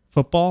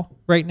football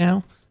right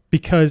now,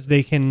 because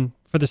they can,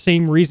 for the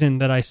same reason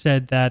that I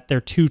said that their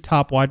 2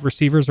 top wide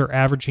receivers are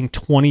averaging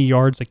 20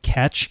 yards a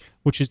catch,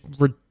 which is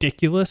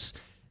ridiculous.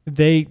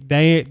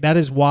 That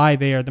is why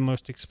they are the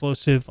most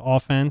explosive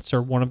offense,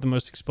 or one of the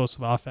most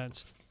explosive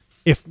offense.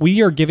 If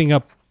we are giving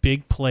up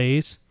big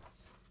plays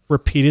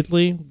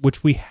repeatedly,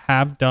 which we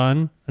have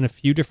done in a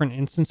few different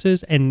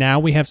instances, and now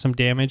we have some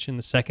damage in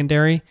the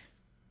secondary,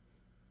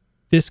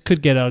 this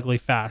could get ugly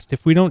fast.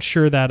 If we don't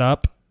shore that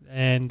up,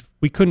 and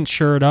we couldn't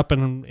shore it up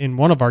in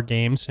one of our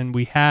games, and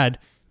we had,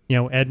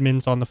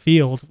 Edmonds on the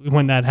field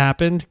when that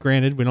happened.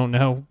 Granted, we don't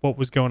know what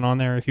was going on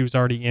there, if he was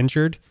already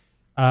injured.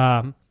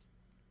 Then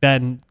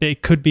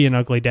it could be an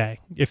ugly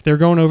day. If they're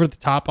going over the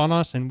top on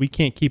us and we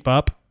can't keep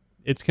up,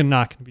 it's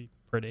not going to be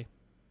pretty.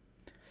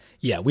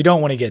 Yeah, we don't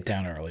want to get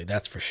down early,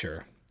 that's for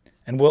sure.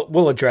 And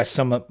we'll address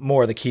some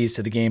more of the keys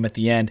to the game at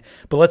the end.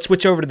 But let's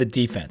switch over to the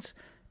defense.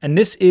 And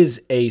this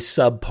is a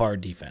subpar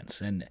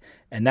defense, and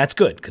that's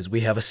good because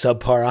we have a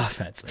subpar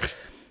offense.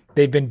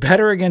 They've been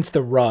better against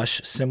the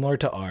rush, similar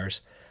to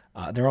ours.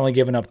 They're only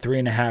giving up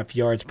 3.5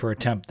 yards per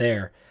attempt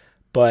there,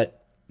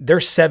 but they're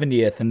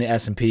 70th in the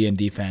S&P in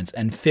defense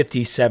and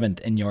 57th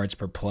in yards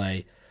per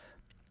play,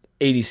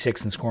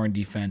 86th in scoring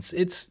defense.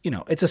 It's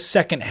a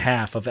second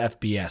half of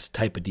FBS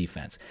type of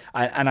defense.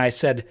 I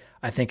said,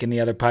 I think in the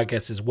other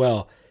podcast as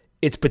well,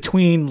 it's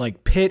between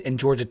like Pitt and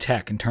Georgia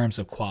Tech in terms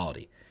of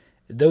quality.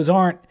 Those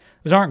aren't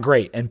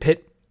great. And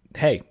Pitt,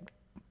 hey,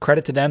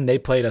 credit to them, they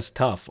played us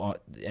tough.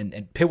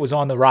 And Pitt was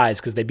on the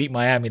rise because they beat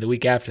Miami the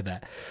week after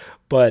that.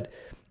 But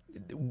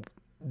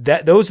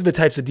those are the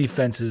types of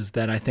defenses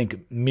that I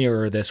think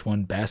mirror this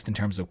one best in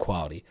terms of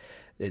quality.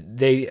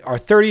 They are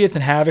 30th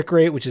in havoc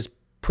rate, which is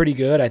pretty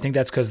good. I think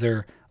that's because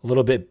they're a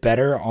little bit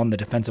better on the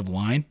defensive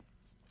line.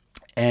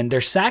 And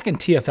their sack and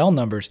TFL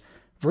numbers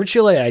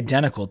virtually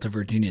identical to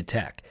Virginia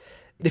Tech.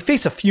 They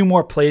face a few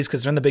more plays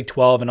because they're in the Big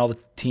 12 and all the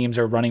teams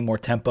are running more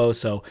tempo,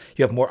 so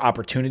you have more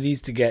opportunities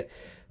to get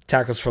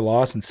tackles for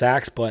loss and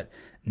sacks, but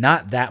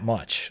not that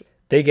much.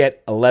 They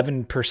get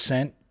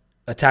 11%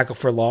 a tackle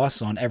for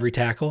loss on every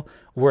tackle.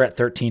 We're at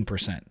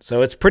 13%,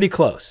 so it's pretty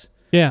close.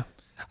 Yeah,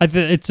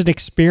 it's an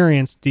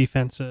experienced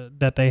defense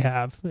that they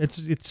have.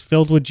 It's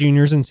filled with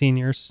juniors and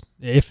seniors.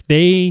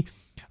 A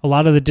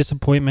lot of the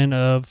disappointment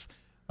of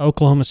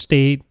Oklahoma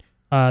State,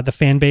 the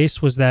fan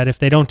base, was that if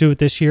they don't do it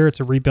this year, it's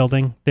a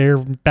rebuilding. They're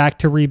back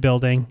to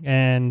rebuilding,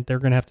 and they're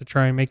going to have to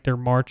try and make their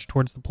march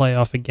towards the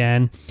playoff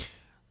again.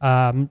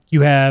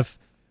 You have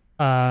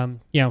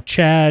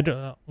Chad,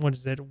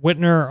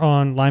 Whitner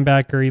on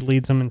linebacker, he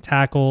leads them in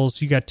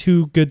tackles. You got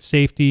two good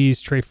safeties,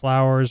 Trey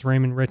Flowers,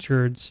 Raymond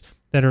Richards,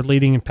 that are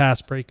leading in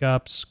pass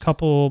breakups.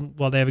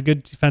 They have a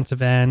good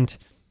defensive end.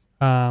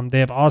 They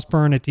have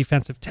Osborne at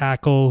defensive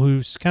tackle,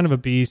 who's kind of a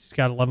beast. He's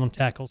got 11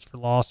 tackles for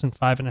loss and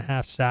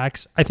 5.5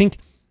 sacks. I think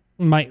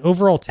my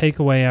overall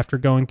takeaway after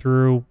going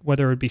through,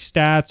 whether it would be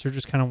stats or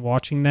just kind of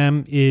watching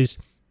them, is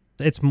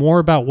it's more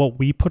about what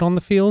we put on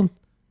the field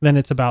than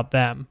it's about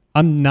them.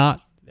 I'm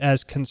not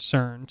as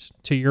concerned,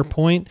 to your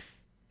point,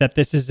 that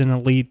this is an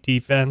elite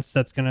defense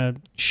that's going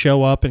to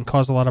show up and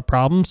cause a lot of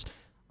problems.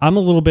 I'm a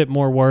little bit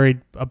more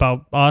worried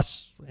about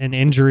us and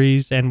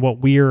injuries and what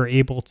we are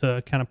able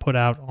to kind of put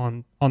out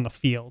on the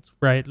field,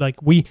 right?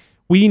 Like we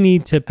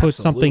need to put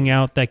something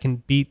out that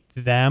can beat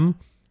them.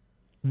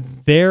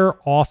 Their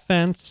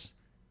offense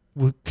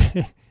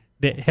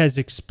that has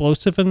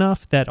explosive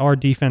enough that our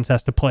defense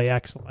has to play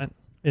excellent,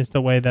 is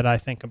the way that I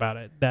think about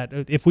it. That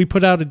if we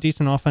put out a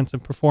decent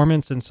offensive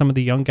performance and some of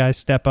the young guys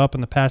step up in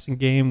the passing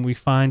game, we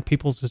find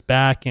Peoples is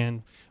back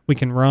and we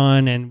can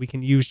run and we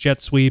can use jet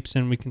sweeps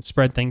and we can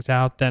spread things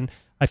out, then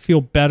I feel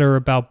better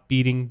about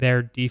beating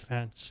their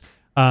defense.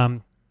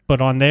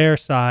 But on their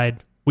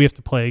side, we have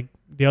to play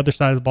the other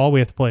side of the ball. We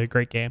have to play a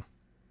great game.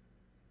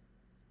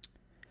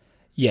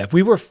 Yeah, if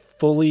we were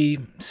fully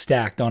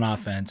stacked on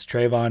offense,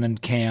 Trayvon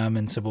and Cam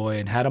and Savoy,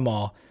 and had them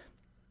all,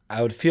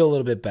 I would feel a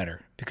little bit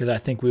better because I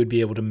think we would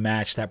be able to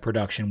match that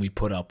production we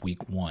put up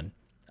week 1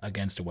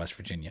 against West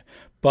Virginia.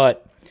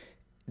 But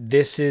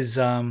this is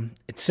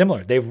it's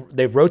similar.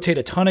 They've rotated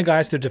a ton of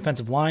guys to the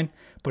defensive line,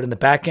 but in the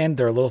back end,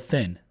 they're a little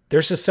thin.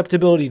 There's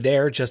susceptibility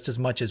there just as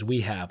much as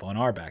we have on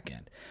our back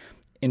end.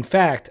 In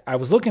fact, I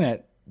was looking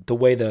at the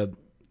way the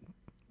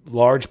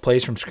large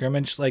plays from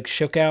scrimmage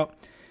shook out.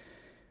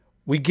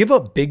 We give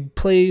up big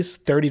plays,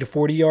 30 to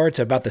 40 yards,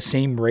 at about the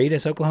same rate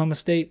as Oklahoma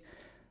State,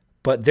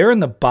 but they're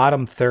in the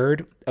bottom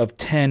third of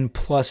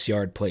 10-plus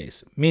yard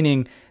plays,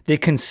 meaning they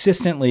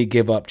consistently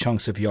give up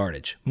chunks of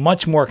yardage,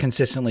 much more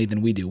consistently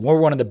than we do. We're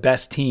one of the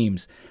best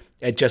teams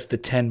at just the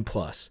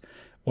 10-plus.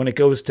 When it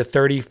goes to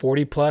 30,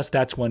 40-plus,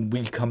 that's when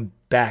we come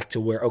back to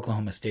where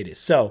Oklahoma State is.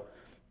 So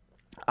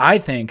I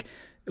think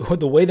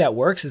the way that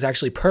works is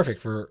actually perfect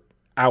for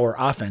our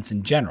offense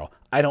in general.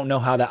 I don't know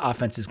how that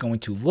offense is going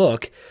to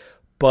look,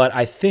 but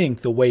I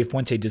think the way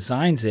Fuente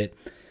designs it,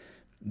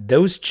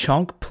 those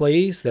chunk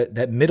plays,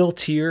 that middle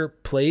tier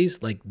plays,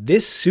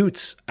 this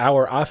suits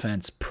our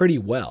offense pretty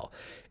well.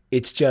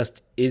 It's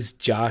just, is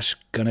Josh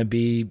going to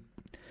be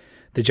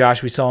the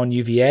Josh we saw in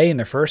UVA in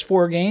their first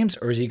 4 games,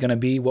 or is he going to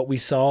be what we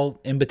saw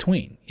in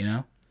between,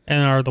 And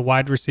are the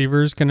wide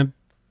receivers going to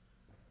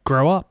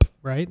grow up,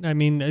 right? I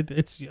mean,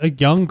 it's a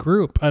young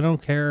group. I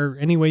don't care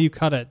any way you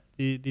cut it.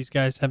 These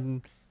guys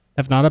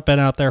have not been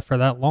out there for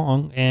that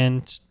long,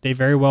 and they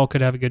very well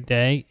could have a good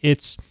day.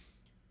 It's,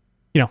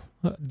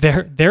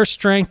 their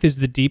strength is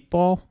the deep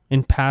ball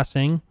in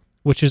passing,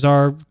 which is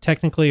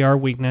technically our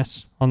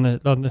weakness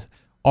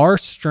our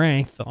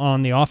strength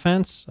on the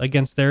offense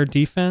against their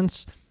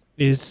defense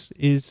is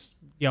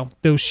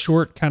those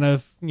short kind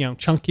of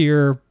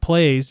chunkier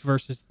plays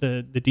versus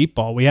the deep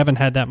ball. We haven't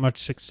had that much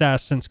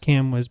success since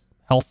Cam was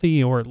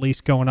healthy, or at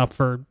least going up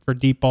for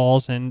deep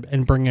balls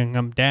and bringing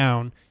them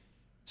down.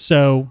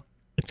 So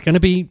it's going to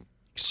be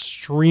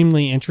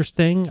extremely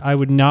interesting. I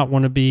would not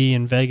want to be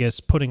in Vegas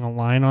putting a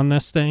line on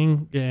this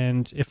thing,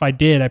 and if I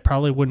did, I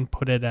probably wouldn't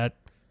put it at,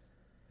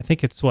 I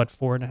think it's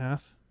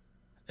 4.5.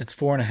 It's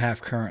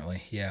 4.5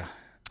 currently, yeah.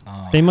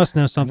 They must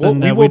know something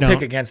we that will we don't.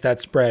 Pick against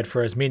that spread,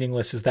 for as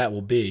meaningless as that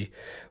will be.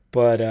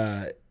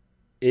 But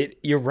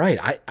you're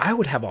right. I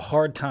would have a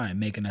hard time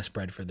making a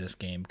spread for this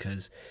game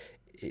because,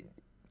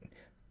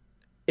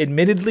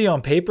 admittedly,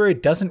 on paper,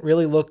 it doesn't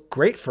really look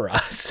great for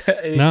us.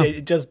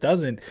 It just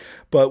doesn't.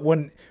 But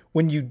when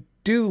you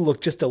do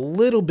look just a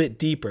little bit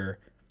deeper,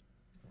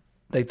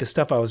 like the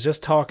stuff I was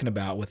just talking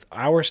about with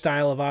our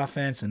style of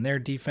offense and their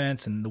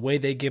defense and the way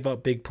they give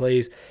up big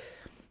plays,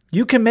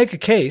 you can make a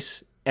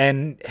case.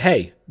 And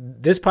hey,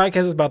 this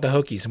podcast is about the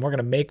Hokies, and we're going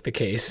to make the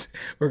case.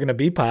 We're going to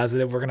be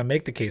positive. We're going to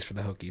make the case for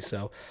the Hokies.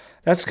 So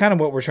that's kind of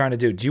what we're trying to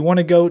do. Do you want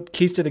to go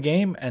keys to the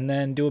game and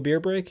then do a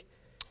beer break?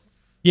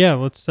 Yeah,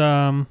 let's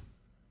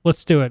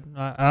do it.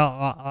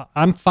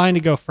 I'm fine to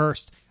go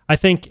first. I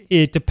think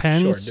it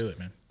depends. Sure, do it,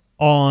 man.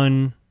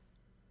 On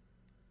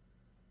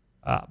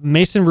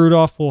Mason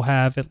Rudolph will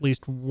have at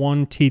least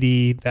one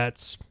TD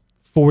that's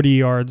 40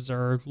 yards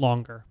or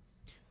longer.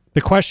 The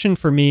question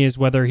for me is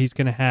whether he's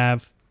going to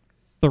have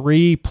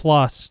 3+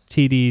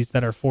 TDs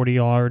that are 40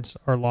 yards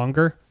or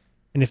longer.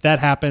 And if that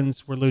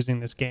happens, we're losing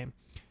this game.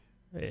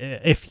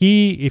 If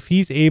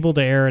he's able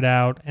to air it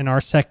out, and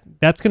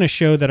that's going to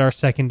show that our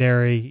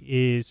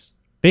secondary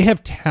they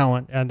have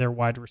talent and their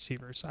wide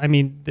receivers. I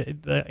mean,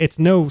 it's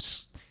no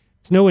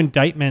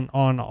indictment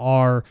on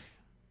our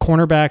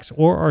cornerbacks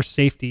or our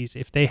safeties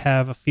if they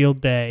have a field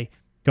day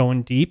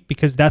going deep,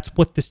 because that's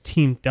what this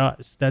team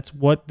does. That's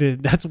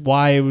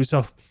why it was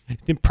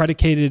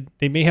predicated.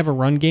 They may have a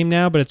run game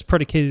now, but it's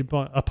predicated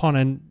upon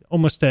an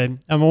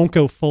I won't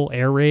go full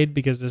air raid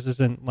because this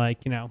isn't like,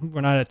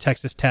 we're not at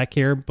Texas Tech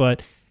here,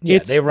 but yeah,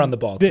 they run the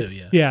ball too.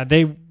 Yeah. Yeah.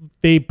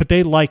 But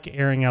they like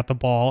airing out the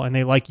ball, and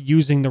they like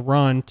using the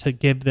run to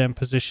give them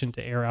position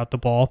to air out the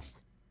ball.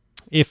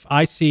 If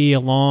I see a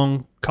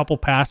long couple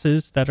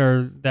passes that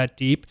are that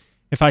deep,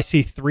 if I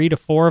see 3 to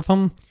 4 of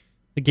them,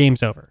 the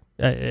game's over,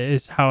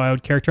 is how I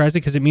would characterize it,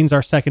 because it means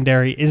our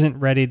secondary isn't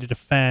ready to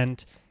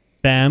defend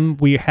them.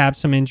 We have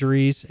some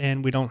injuries,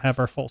 and we don't have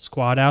our full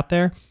squad out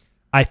there.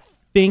 I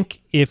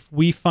think if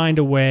we find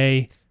a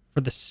way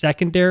for the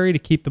secondary to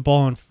keep the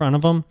ball in front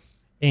of them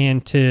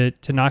and to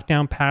knock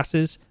down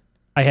passes,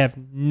 I have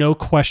no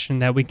question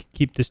that we can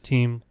keep this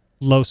team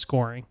low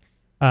scoring,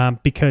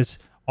 because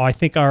I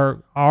think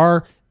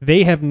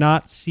they have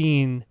not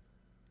seen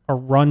a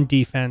run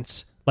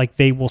defense like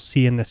they will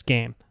see in this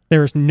game.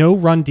 There is no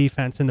run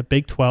defense in the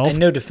Big 12. And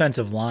no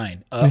defensive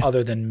line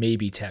other than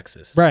maybe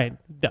Texas. Right.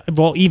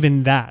 Well,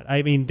 even that.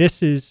 I mean,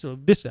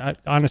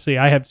 honestly,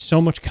 I have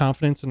so much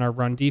confidence in our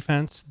run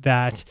defense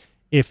that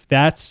if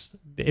that's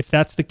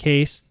the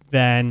case,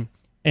 then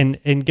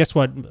and guess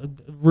what?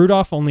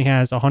 Rudolph only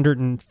has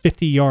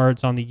 150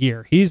 yards on the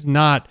year. He's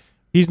not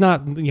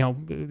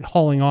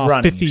hauling off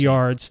running, 50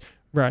 yards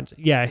runs.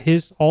 Yeah,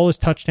 all his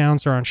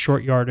touchdowns are on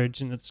short yardage,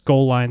 and it's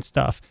goal line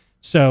stuff.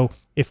 So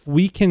if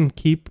we can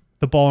keep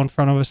the ball in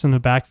front of us in the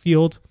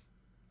backfield,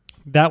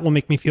 that will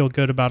make me feel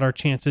good about our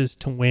chances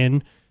to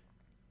win.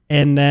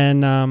 And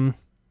then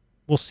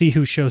we'll see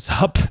who shows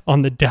up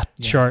on the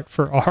depth chart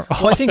for our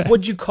offense. I think,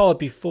 what'd you call it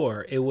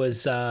before? It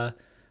was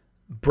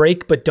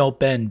break but don't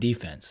bend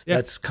defense. Yeah.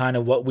 That's kind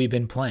of what we've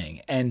been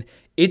playing. And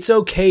it's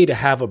okay to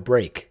have a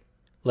break,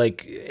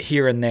 like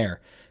here and there.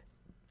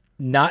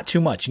 Not too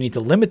much. You need to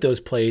limit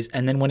those plays,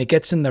 and then when it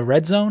gets in the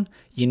red zone,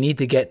 you need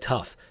to get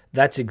tough.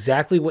 That's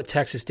exactly what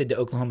Texas did to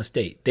Oklahoma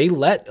State. They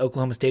let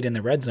Oklahoma State in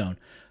the red zone,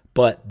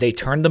 but they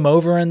turned them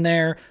over in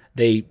there.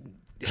 They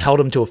held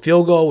them to a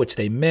field goal, which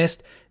they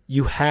missed.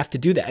 You have to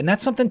do that, and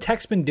that's something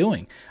Tech's been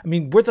doing. I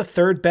mean, we're the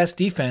 3rd best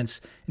defense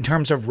in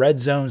terms of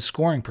red zone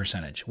scoring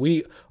percentage.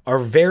 We are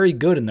very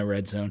good in the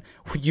red zone.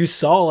 You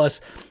saw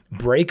us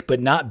break but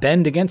not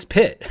bend against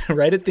Pitt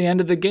right at the end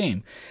of the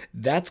game.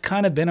 That's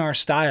kind of been our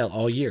style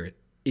all year.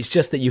 It's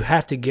just that you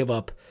have to give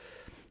up,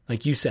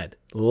 like you said,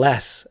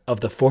 less of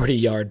the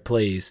 40-yard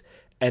plays,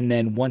 and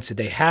then once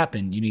they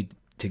happen, you need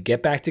to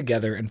get back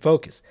together and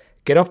focus.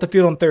 Get off the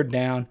field on 3rd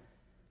down,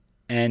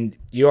 and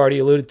you already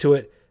alluded to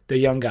it, the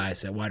young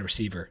guys at wide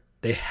receiver,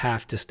 they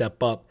have to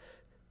step up.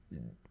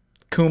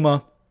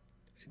 Kuma,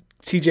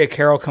 CJ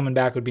Carroll coming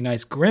back would be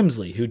nice.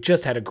 Grimsley, who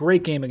just had a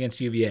great game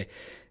against UVA,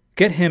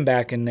 get him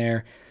back in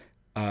there.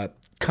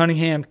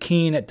 Cunningham,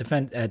 Keene at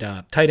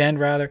tight end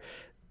rather.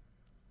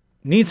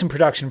 Need some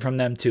production from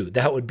them too.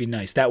 That would be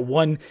nice. That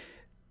one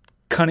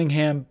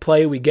Cunningham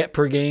play we get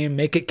per game,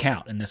 make it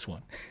count in this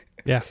one.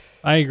 Yeah,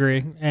 I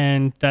agree,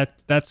 and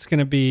that's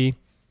gonna be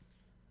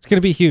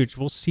huge.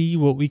 We'll see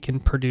what we can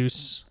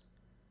produce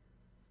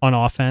on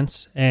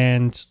offense,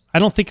 and I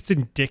don't think it's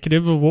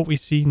indicative of what we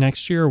see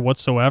next year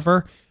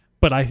whatsoever.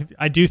 But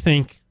I do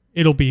think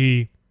it'll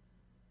be.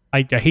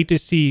 I hate to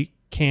see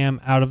Cam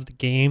out of the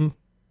game,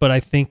 but I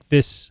think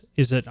this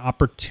is an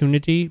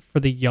opportunity for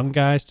the young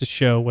guys to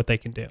show what they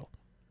can do.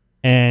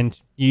 And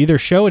you either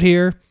show it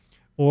here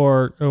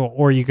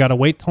or you got to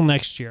wait till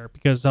next year,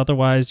 because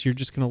otherwise you're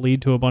just going to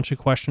lead to a bunch of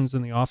questions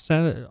in the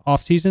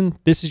off season.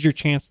 This is your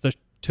chance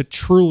to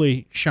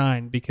truly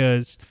shine,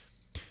 because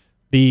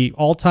the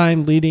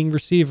all-time leading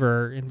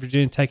receiver in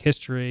Virginia Tech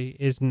history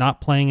is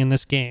not playing in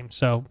this game.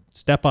 So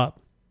step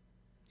up.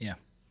 Yeah.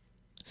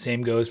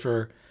 Same goes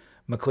for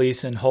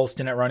McLeese and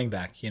Holston at running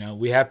back.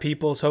 We have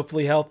Peoples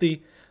hopefully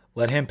healthy.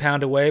 Let him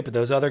pound away, but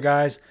those other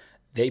guys,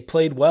 they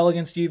played well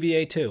against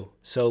UVA too.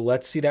 So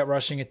let's see that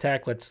rushing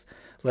attack. Let's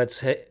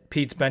hit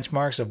Pete's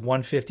benchmarks of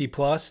 150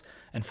 plus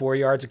and 4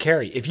 yards a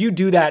carry. If you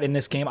do that in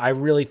this game, I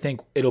really think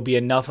it'll be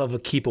enough of a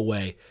keep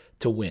away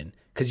to win,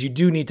 because you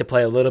do need to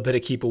play a little bit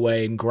of keep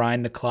away and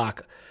grind the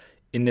clock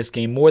in this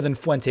game more than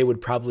Fuente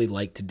would probably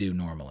like to do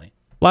normally.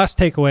 Last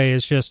takeaway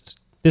is just,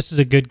 this is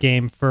a good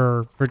game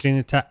for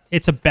Virginia Tech.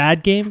 It's a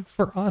bad game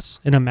for us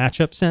in a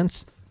matchup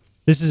sense.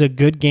 This is a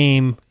good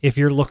game if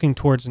you're looking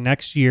towards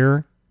next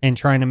year and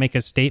trying to make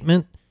a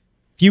statement.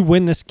 If you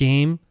win this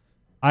game,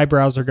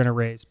 eyebrows are going to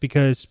raise,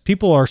 because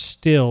people are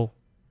still,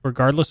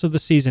 regardless of the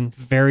season,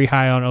 very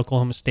high on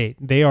Oklahoma State.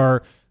 They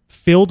are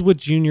filled with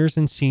juniors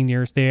and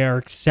seniors. They are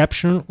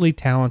exceptionally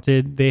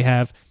talented. They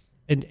have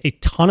a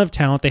ton of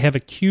talent. They have a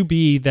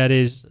QB that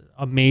is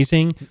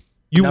amazing.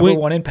 Number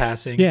one in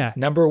passing. Yeah.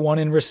 Number one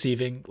in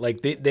receiving.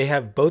 Like they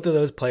have both of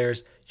those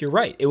players. You're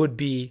right. It would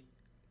be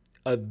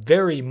a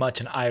very much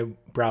an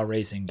eyebrow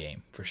raising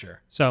game for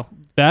sure. So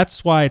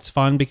that's why it's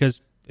fun, because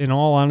in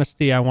all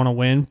honesty, I want to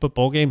win, but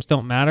bowl games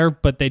don't matter,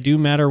 but they do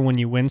matter when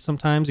you win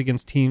sometimes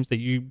against teams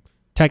that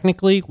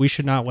technically we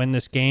should not win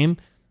this game,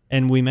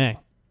 and we may.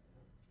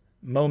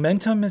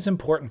 Momentum is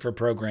important for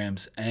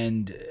programs,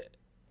 and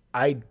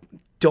I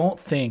don't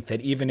think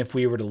that even if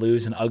we were to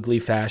lose in ugly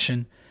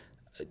fashion,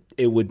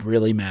 it would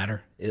really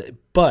matter.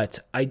 But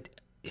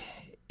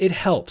it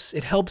helps.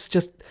 It helps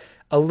just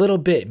a little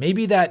bit.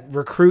 Maybe that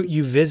recruit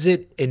you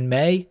visit in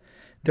May,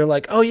 they're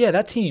like, oh yeah,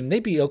 that team, they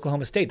beat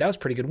Oklahoma State. That was a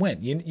pretty good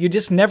win. You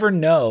just never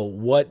know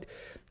what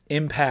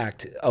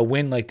impact a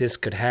win like this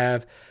could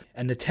have.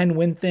 And the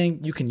 10-win thing,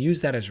 you can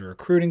use that as a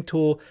recruiting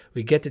tool.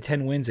 We get to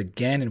 10 wins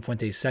again in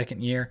Fuente's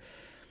second year.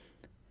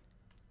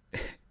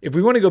 If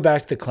we want to go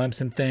back to the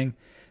Clemson thing,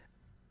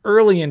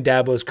 early in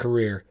Dabo's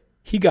career,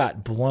 he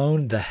got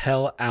blown the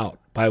hell out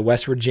by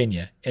West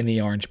Virginia in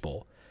the Orange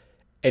Bowl.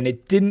 And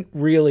it didn't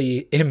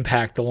really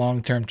impact the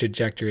long-term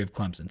trajectory of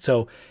Clemson.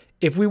 So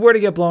if we were to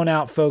get blown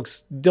out,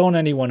 folks, don't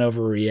anyone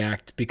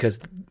overreact, because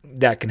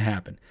that can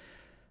happen.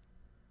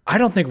 I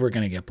don't think we're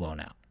going to get blown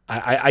out.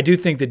 I do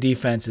think the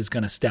defense is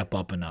going to step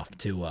up enough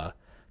to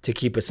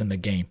keep us in the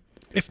game.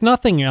 If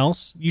nothing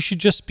else, you should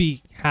just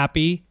be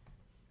happy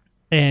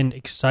and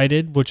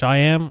excited, which I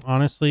am,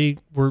 honestly.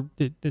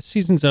 The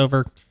season's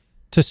over,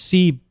 to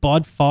see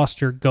Bud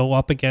Foster go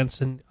up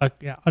against an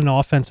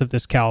offense of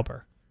this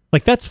caliber.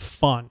 Like, that's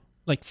fun.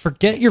 Like,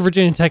 forget your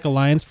Virginia Tech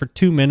Alliance for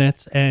 2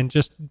 minutes and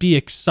just be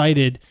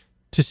excited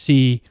to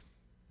see.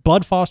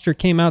 Bud Foster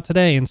came out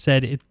today and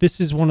said,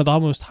 this is one of the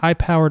most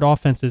high-powered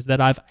offenses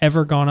that I've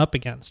ever gone up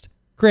against.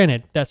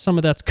 Granted, that some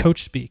of that's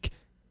coach speak.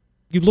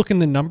 You look in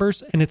the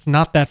numbers, and it's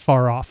not that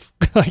far off.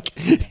 Like,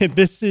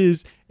 this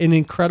is an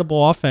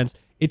incredible offense.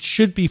 It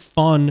should be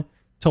fun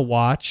to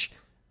watch.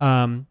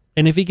 And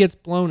if he gets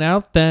blown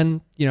out,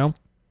 then,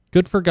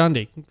 good for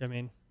Gundy.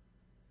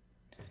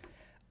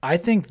 I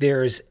think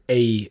there's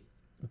a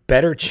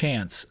better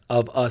chance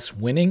of us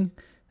winning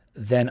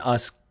than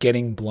us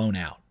getting blown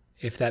out,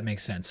 if that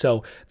makes sense.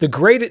 So the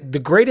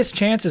greatest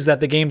chance is that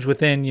the game's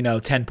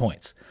within 10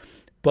 points.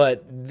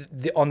 But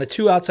on the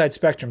two outside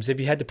spectrums, if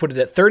you had to put it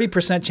at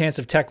 30% chance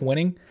of Tech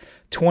winning,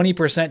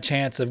 20%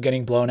 chance of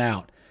getting blown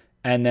out,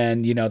 and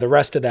then the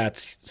rest of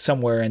that's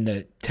somewhere in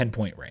the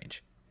 10-point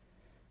range.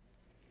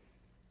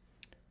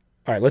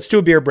 All right, let's do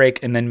a beer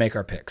break and then make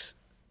our picks.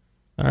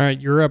 All right,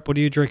 you're up. What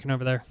are you drinking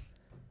over there?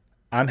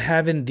 I'm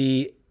having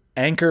the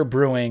Anchor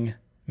Brewing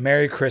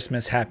Merry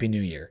Christmas, Happy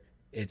New Year.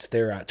 It's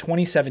their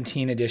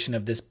 2017 edition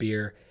of this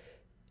beer.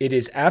 It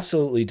is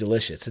absolutely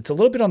delicious. It's a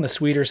little bit on the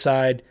sweeter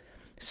side,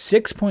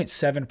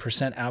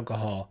 6.7%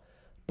 alcohol,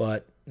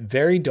 but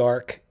very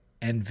dark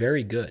and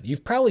very good.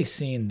 You've probably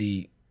seen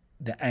the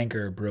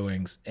Anchor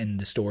Brewings in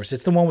the stores.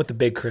 It's the one with the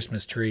big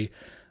Christmas tree.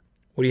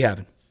 What are you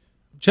having?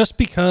 Just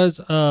because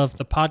of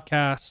the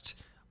podcast,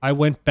 I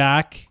went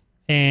back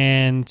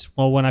and,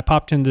 when I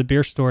popped into the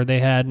beer store, they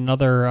had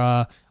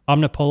another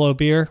Omnipolo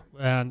beer.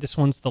 This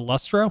one's the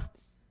Lustro. I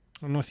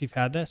don't know if you've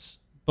had this,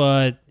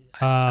 but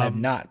I have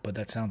not, but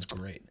that sounds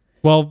great.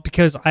 Well,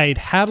 because I'd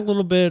had a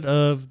little bit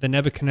of the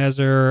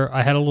Nebuchadnezzar,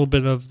 I had a little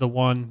bit of the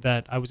one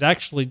that I was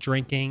actually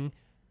drinking,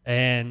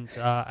 and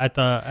at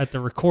the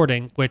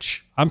recording,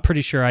 which I'm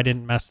pretty sure I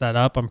didn't mess that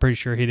up. I'm pretty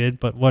sure he did,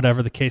 but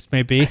whatever the case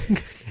may be.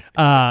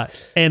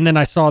 And then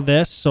I saw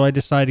this, so I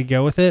decided to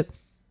go with it.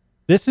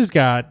 This has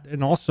got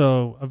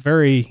also a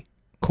very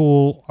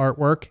cool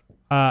artwork.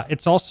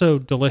 It's also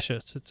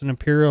delicious. It's an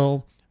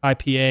Imperial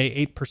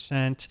IPA,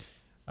 8%,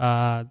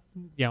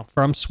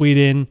 from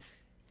Sweden,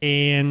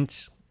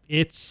 and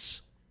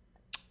it's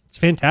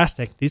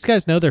fantastic. These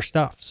guys know their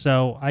stuff,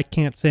 so I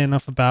can't say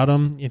enough about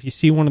them. If you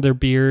see one of their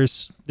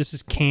beers, this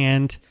is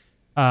canned.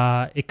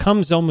 It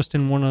comes almost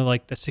in one of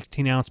like the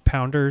 16-ounce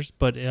pounders,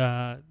 but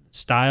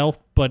style,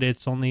 but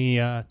it's only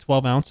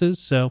 12 ounces,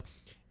 so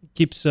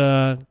keeps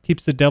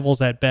the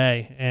devils at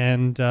bay,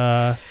 and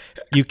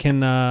you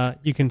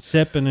can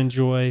sip and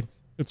enjoy.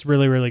 It's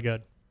really, really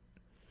good.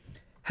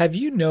 Have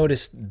you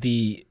noticed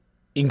the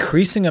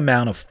increasing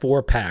amount of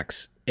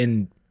 4-packs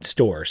in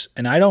stores?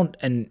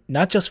 And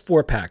not just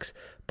 4-packs,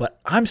 but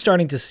I'm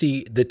starting to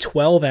see the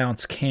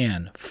 12-ounce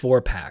can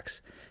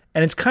 4-packs.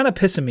 And it's kind of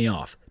pissing me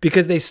off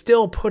because they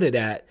still put it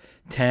at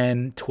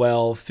 10,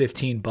 12,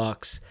 15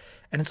 bucks.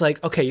 And it's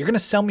like, okay, you're going to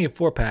sell me a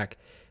 4-pack.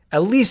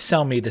 At least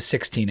sell me the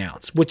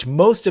 16-ounce, which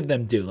most of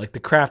them do. Like the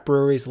craft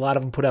breweries, a lot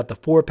of them put out the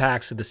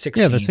 4-packs of the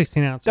 16. Yeah, the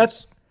 16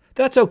 ounces.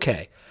 That's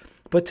okay.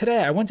 But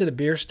today I went to the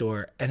beer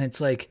store, and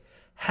it's like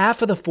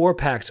half of the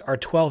 4-packs are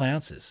 12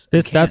 ounces.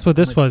 That's what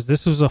this was.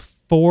 This was a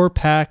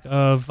 4-pack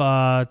of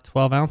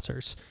 12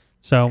 ounces.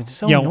 So,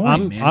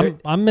 annoying,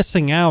 I'm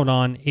missing out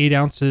on 8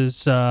 ounces,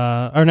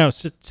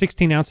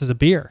 16 ounces of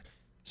beer.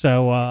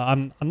 So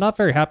I'm not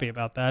very happy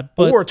about that.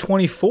 But, or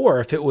 24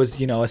 if it was,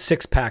 a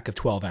 6-pack of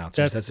 12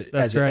 ounces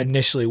as right. It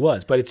initially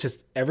was. But it's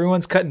just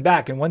everyone's cutting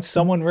back. And once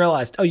someone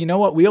realized, oh, you know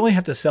what? We only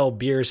have to sell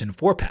beers in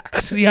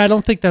 4-packs. Yeah, I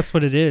don't think that's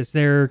what it is.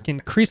 They're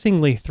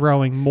increasingly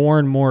throwing more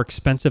and more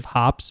expensive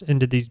hops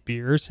into these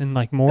beers and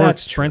like more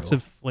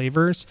expensive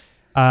flavors.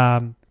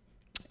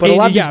 But a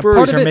lot of these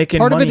breweries are making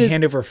money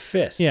hand over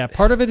fist. Yeah,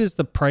 part of it is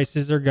the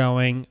prices are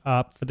going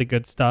up for the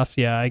good stuff.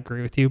 Yeah, I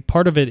agree with you.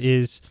 Part of it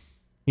is,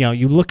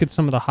 you look at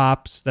some of the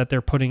hops that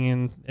they're putting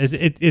in.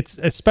 It's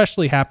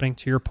especially happening,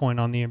 to your point,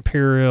 on the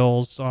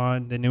Imperials,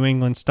 on the New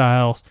England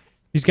styles.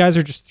 These guys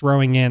are just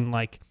throwing in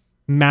like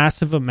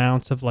massive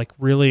amounts of like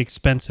really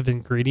expensive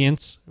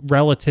ingredients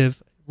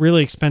relative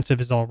really expensive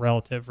is all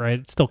relative, right?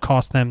 It still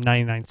costs them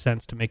 99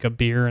 cents to make a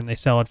beer, and they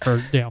sell it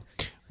for,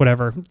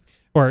 whatever,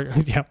 or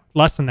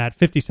less than that,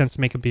 50 cents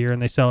to make a beer, and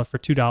they sell it for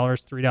 $2,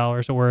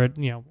 $3, or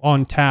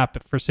on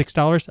tap for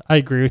 $6. I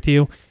agree with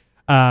you.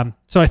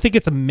 So I think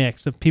it's a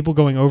mix of people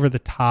going over the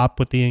top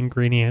with the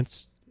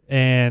ingredients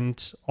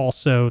and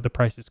also the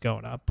price is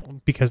going up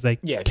because they if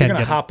you're going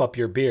to hop up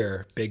your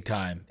beer big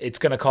time, it's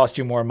going to cost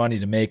you more money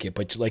to make it.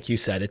 But like you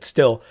said, it's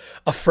still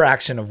a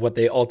fraction of what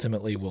they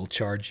ultimately will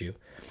charge you.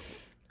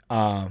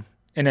 In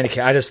any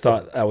case, I just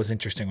thought that was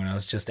interesting when I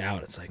was just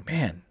out. It's like,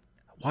 man,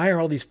 why are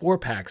all these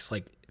 4-packs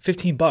like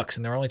 $15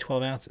 and they're only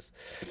 12 ounces?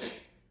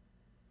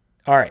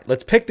 All right,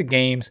 let's pick the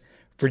games.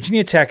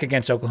 Virginia Tech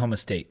against Oklahoma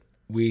State.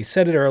 We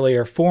said it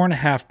earlier,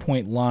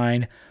 4.5-point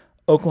line.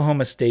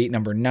 Oklahoma State,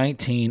 number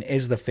 19,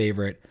 is the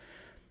favorite.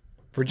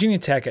 Virginia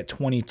Tech at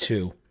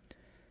 22.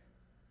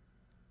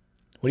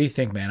 What do you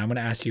think, man? I'm going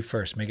to ask you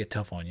first. Make it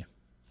tough on you.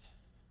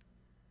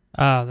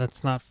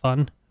 That's not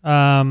fun.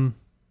 I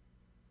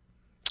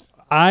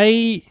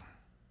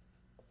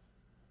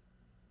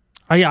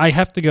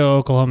have to go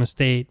Oklahoma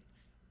State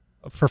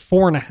for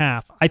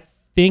 4.5. I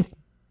think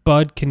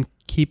Bud can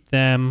keep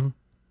them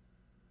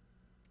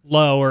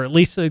low, or at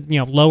least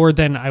lower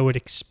than I would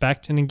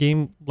expect in a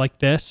game like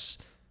this.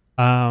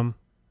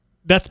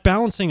 That's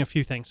balancing a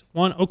few things.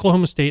 One,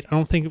 Oklahoma State, I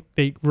don't think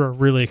they were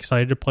really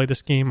excited to play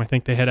this game. I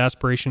think they had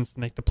aspirations to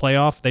make the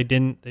playoff. They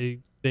didn't.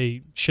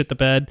 They shit the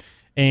bed,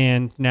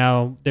 and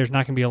now there's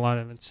not going to be a lot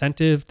of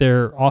incentive.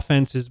 Their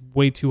offense is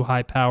way too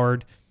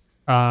high-powered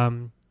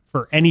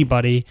for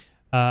anybody.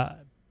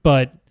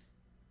 But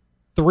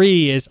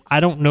 3 is, I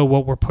don't know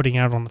what we're putting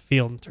out on the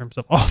field in terms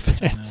of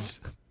offense.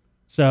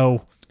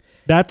 So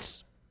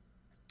that's,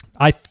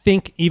 I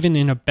think even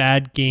in a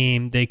bad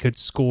game, they could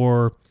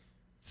score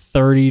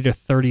 30 to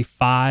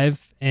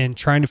 35, and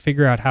trying to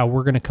figure out how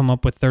we're going to come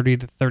up with 30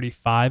 to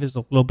 35 is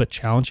a little bit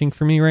challenging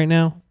for me right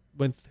now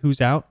with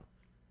who's out.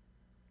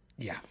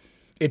 Yeah,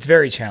 it's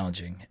very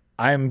challenging.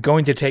 I'm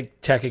going to take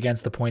Tech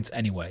against the points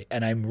anyway,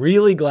 and I'm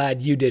really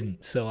glad you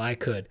didn't, so I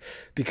could,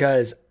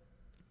 because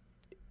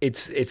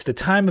it's the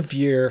time of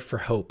year for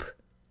hope,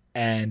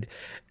 and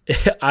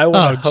I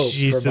want to hope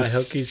for my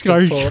Hokies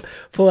to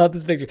pull out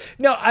this victory.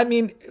 No, I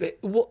mean,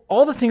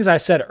 all the things I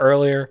said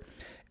earlier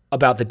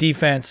about the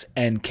defense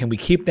and can we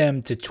keep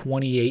them to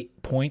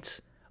 28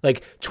 points?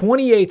 Like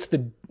 28's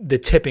the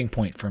tipping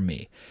point for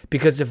me,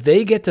 because if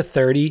they get to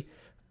 30,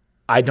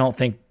 I don't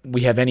think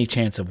we have any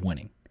chance of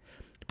winning.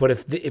 But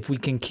if we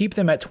can keep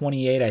them at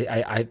 28,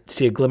 I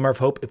see a glimmer of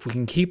hope. If we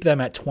can keep them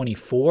at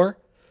 24,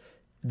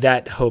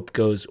 that hope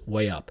goes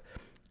way up.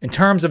 In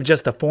terms of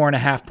just the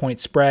 4.5-point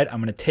spread, I'm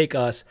going to take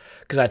us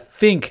because I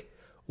think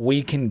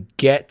we can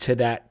get to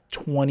that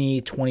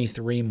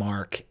 20-23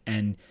 mark,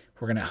 and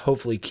we're going to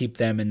hopefully keep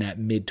them in that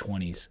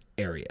mid-20s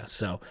area.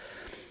 So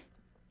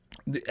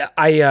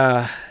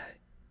I,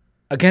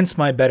 against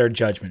my better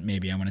judgment,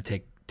 maybe I'm going to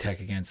take Tech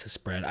against the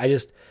spread. I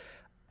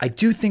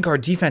do think our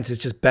defense is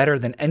just better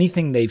than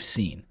anything they've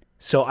seen.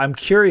 So I'm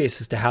curious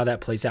as to how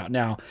that plays out.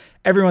 Now,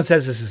 everyone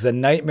says this is a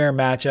nightmare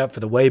matchup for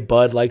the way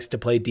Bud likes to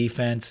play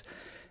defense,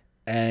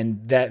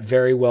 and that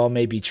very well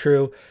may be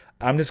true.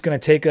 I'm just going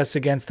to take us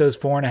against those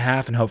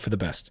 4.5 and hope for the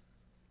best.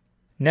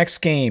 Next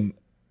game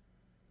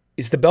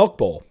is the Belk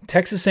Bowl.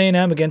 Texas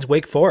A&M against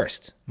Wake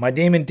Forest. My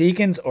Damon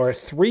Deacons are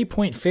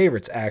 3-point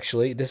favorites,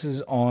 actually. This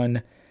is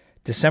on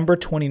December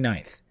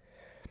 29th.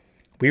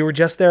 We were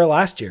just there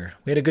last year.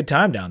 We had a good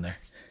time down there.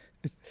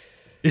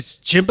 Is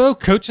Jimbo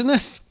coaching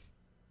this?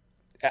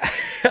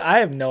 I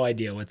have no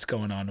idea what's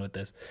going on with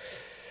this.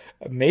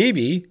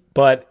 Maybe,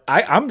 but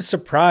I'm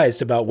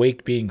surprised about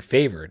Wake being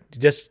favored.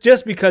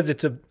 Just because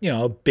it's a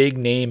big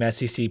name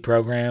SEC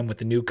program with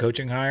the new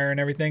coaching hire and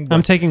everything.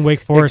 I'm taking Wake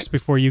Forest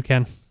before you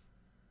can.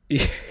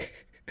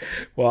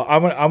 Well,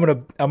 I'm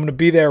gonna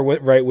be there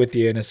right with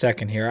you in a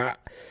second here.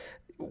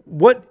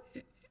 What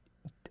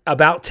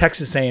about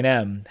Texas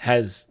A&M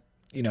has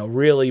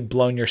really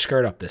blown your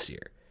skirt up this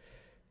year?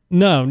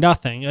 No,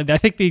 nothing. I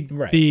think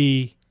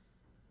the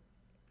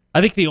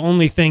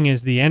only thing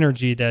is the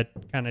energy that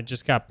kind of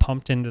just got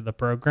pumped into the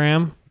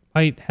program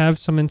might have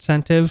some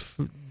incentive.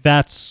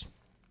 That's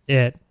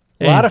it.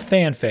 A lot of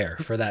fanfare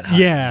for that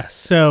hire. Yeah.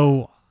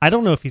 So I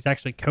don't know if he's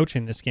actually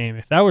coaching this game.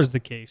 If that was the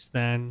case,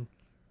 then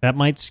that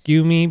might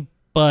skew me.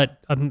 But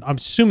I'm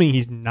assuming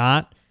he's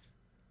not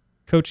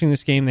coaching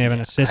this game. They have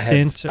an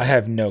assistant. I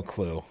have no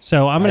clue.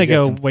 So I'm going to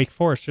go Wake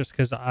Forest just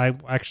because I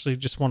actually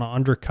just want to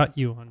undercut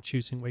you on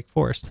choosing Wake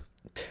Forest.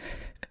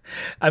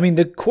 I mean,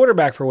 the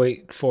quarterback for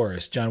Wake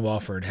Forest, John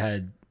Walford,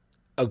 had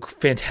a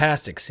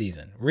fantastic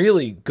season.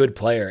 Really good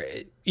player,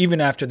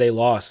 even after they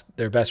lost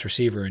their best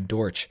receiver in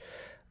Dortch.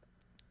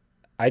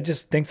 I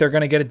just think they're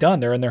going to get it done.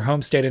 They're in their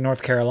home state of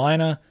North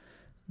Carolina.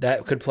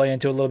 That could play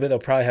into a little bit. They'll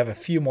probably have a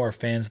few more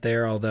fans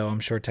there, although I'm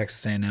sure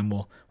Texas A&M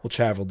will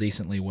travel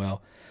decently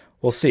well.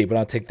 We'll see, but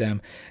I'll take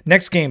them.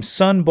 Next game,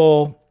 Sun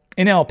Bowl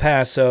in El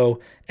Paso,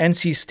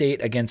 NC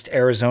State against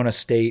Arizona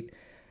State.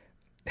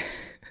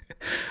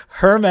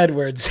 Herm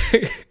Edwards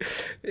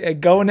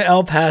going to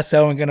El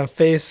Paso and going to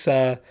face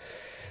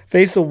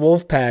face the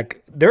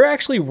Wolfpack. They're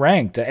actually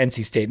ranked at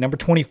NC State, number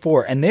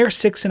 24, and they're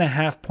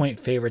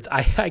 6.5-point favorites.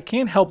 I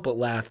can't help but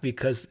laugh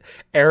because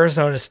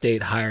Arizona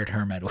State hired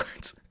Herm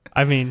Edwards.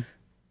 I mean,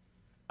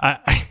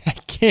 I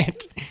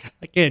can't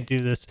do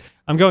this.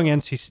 I'm going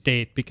NC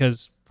State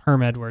because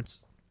Herm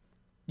Edwards.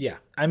 Yeah,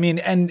 I mean,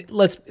 and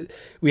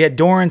we had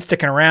Doran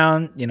sticking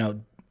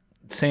around,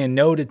 saying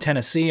no to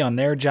Tennessee on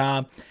their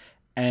job,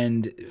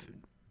 and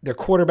their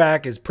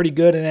quarterback is pretty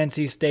good at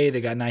NC State.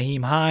 They got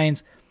Nyheim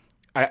Hines.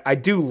 I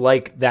do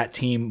like that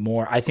team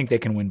more. I think they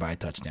can win by a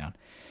touchdown.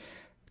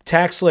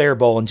 Tax Slayer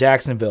Bowl in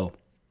Jacksonville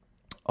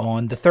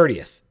on the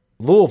 30th.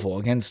 Louisville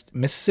against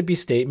Mississippi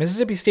State.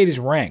 Mississippi State is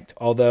ranked,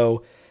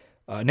 although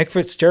Nick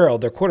Fitzgerald,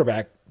 their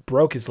quarterback,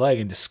 broke his leg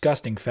in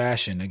disgusting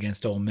fashion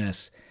against Ole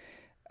Miss.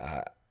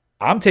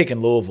 I'm taking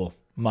Louisville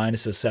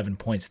minus those 7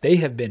 points. They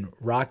have been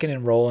rocking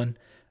and rolling.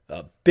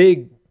 A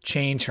big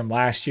change from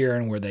last year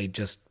and where they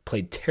just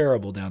played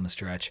terrible down the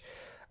stretch.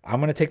 I'm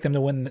going to take them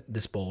to win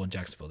this bowl in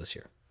Jacksonville this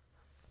year.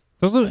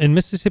 And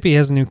Mississippi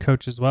has a new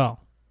coach as well.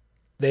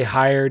 They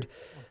hired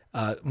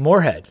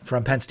Moorhead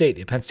from Penn State,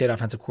 the Penn State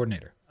offensive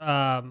coordinator.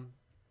 I'm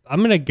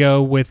going to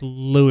go with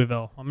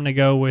Louisville. I'm going to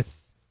go with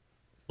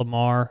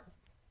Lamar.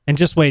 And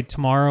just wait,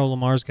 tomorrow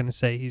Lamar's going to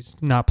say he's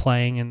not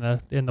playing in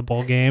the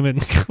bowl game, and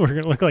we're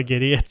going to look like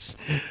idiots.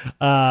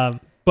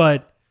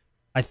 But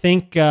I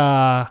think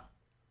I'm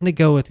going to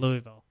go with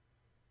Louisville.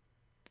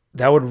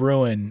 That would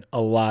ruin a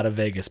lot of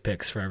Vegas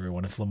picks for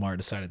everyone if Lamar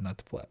decided not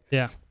to play.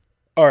 Yeah.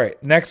 All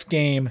right, next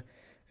game,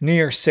 New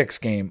Year's Six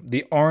game,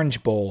 the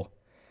Orange Bowl,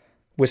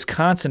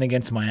 Wisconsin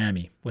against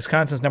Miami.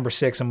 Wisconsin's number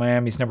 6 and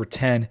Miami's number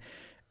 10,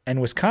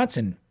 and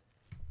Wisconsin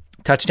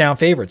touchdown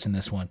favorites in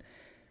this one.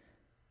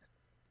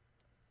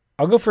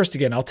 I'll go first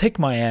again. I'll take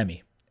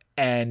Miami,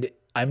 and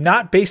I'm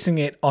not basing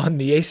it on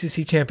the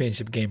ACC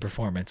championship game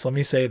performance. Let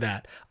me say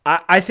that.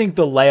 I think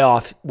the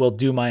layoff will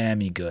do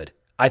Miami good.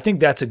 I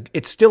think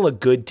it's still a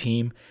good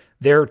team.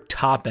 Their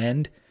top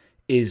end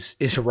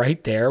is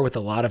right there with a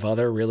lot of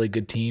other really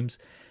good teams.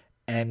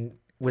 And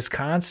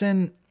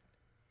Wisconsin,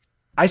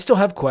 I still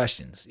have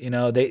questions.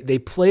 They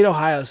played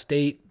Ohio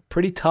State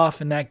pretty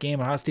tough in that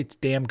game. Ohio State's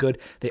damn good.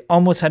 They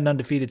almost had an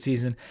undefeated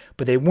season,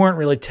 but they weren't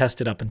really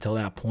tested up until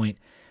that point.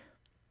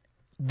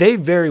 They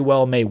very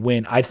well may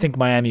win. I think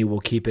Miami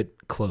will keep it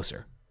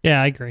closer.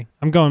 Yeah, I agree.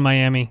 I'm going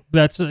Miami.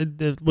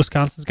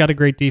 Wisconsin's got a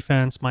great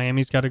defense.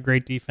 Miami's got a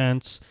great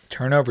defense.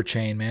 Turnover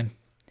chain, man.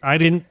 I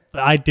didn't.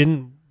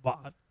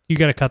 You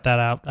got to cut that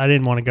out. I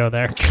didn't want to go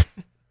there.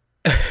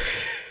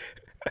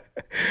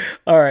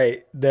 All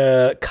right.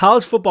 The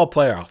college football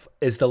playoff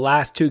is the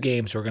last 2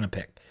 games we're going to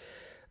pick.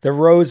 The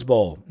Rose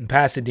Bowl in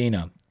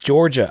Pasadena,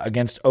 Georgia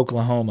against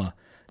Oklahoma.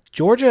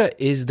 Georgia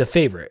is the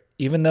favorite.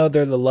 Even though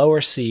they're the lower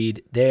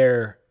seed,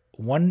 they're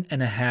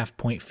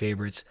 1.5-point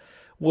favorites,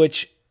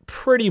 which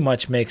pretty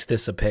much makes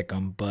this a pick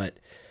 'em. But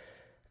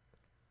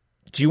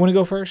do you want to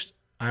go first?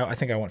 I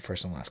think I went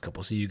first on the last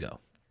couple, so you go.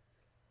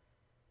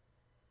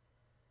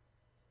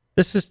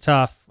 This is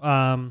tough.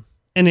 And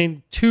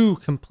in 2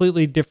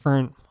 completely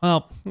different.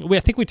 Well,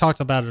 I think we talked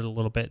about it a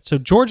little bit. So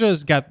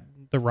Georgia's got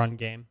the run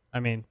game. I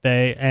mean,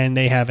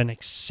 they have an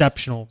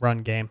exceptional run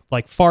game,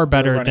 like far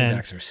better Their running than.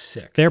 backs are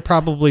sick. They're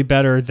probably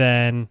better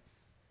than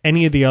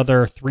any of the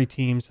other 3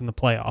 teams in the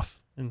playoff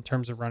in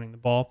terms of running the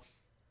ball.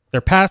 Their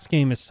pass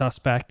game is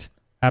suspect,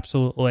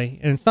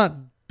 absolutely. And it's not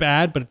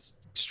bad, but it's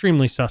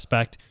extremely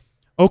suspect.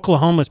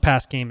 Oklahoma's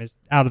pass game is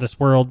out of this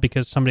world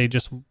because somebody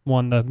just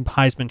won the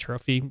Heisman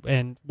Trophy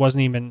and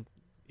wasn't even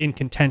in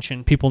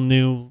contention. People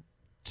knew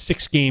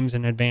 6 games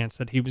in advance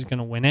that he was going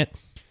to win it.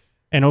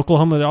 And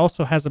Oklahoma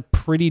also has a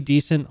pretty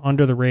decent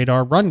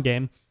under-the-radar run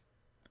game.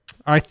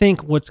 I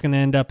think what's going to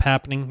end up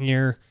happening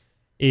here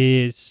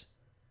is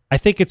I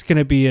think it's going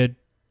to be a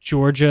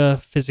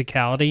Georgia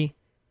physicality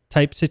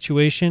type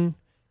situation.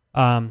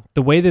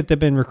 The way that they've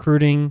been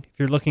recruiting, if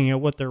you're looking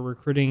at what their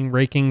recruiting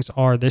rankings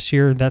are this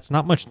year, that's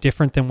not much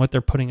different than what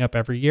they're putting up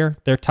every year.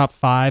 They're top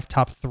 5,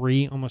 top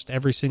 3 almost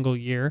every single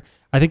year.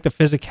 I think the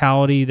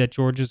physicality that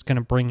Georgia's going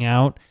to bring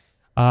out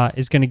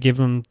is going to give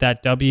them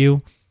that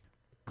W.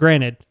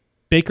 Granted,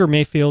 Baker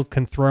Mayfield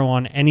can throw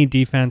on any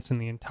defense in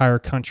the entire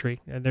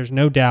country. There's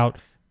no doubt.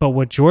 But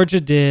what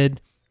Georgia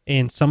did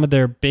in some of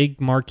their big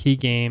marquee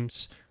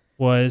games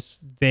was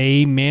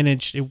they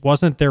managed, it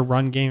wasn't their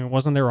run game, it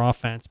wasn't their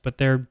offense, but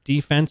their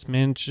defense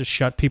managed to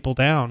shut people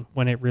down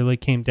when it really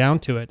came down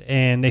to it.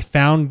 And they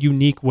found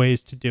unique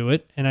ways to do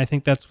it. And I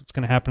think that's what's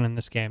going to happen in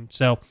this game.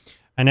 So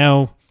I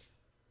know,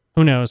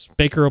 who knows,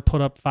 Baker will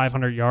put up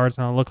 500 yards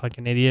and I'll look like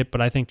an idiot,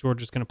 but I think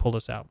Georgia's going to pull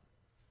this out.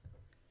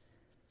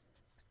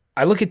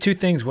 I look at 2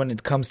 things when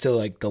it comes to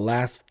like the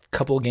last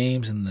couple of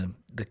games in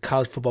the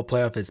college football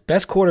playoff is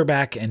best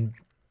quarterback and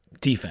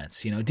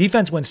defense.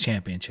 Defense wins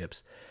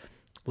championships.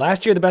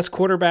 Last year, the best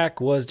quarterback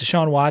was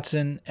Deshaun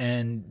Watson,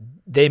 and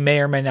they may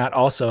or may not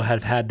also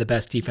have had the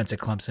best defense at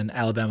Clemson.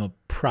 Alabama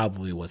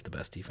probably was the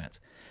best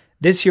defense.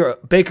 This year,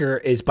 Baker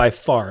is by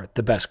far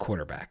the best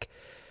quarterback.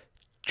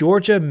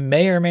 Georgia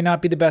may or may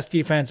not be the best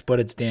defense, but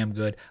it's damn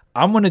good.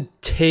 I'm going to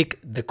take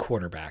the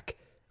quarterback.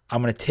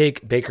 I'm going to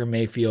take Baker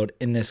Mayfield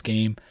in this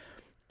game.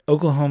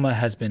 Oklahoma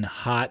has been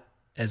hot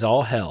as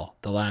all hell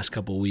the last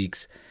couple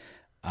weeks.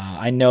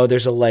 I know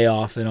there's a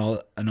layoff and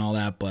all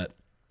that, but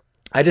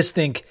I just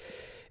think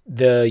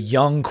the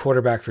young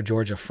quarterback for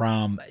Georgia,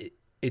 Fromm,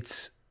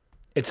 it's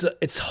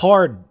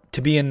hard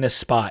to be in this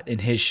spot in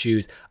his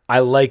shoes. I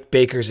like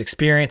Baker's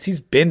experience. He's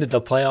been to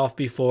the playoff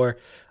before.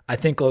 I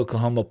think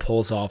Oklahoma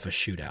pulls off a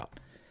shootout.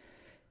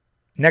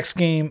 Next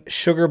game,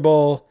 Sugar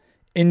Bowl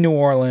in New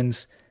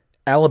Orleans,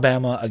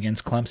 Alabama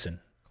against Clemson.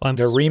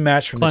 The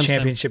rematch from the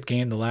championship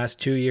game the last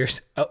 2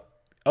 years.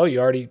 Oh, you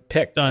already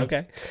picked. Done.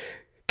 Okay.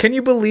 Can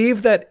you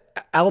believe that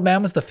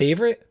Alabama's the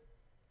favorite?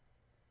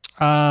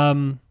 This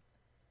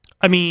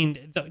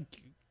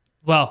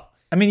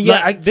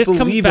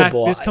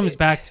comes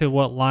back to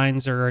what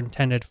lines are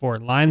intended for.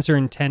 Lines are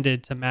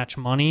intended to match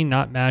money,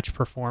 not match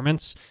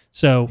performance.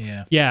 So,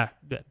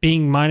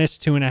 being minus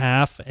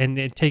 2.5 and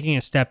it taking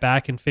a step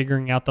back and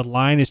figuring out the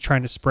line is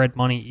trying to spread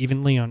money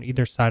evenly on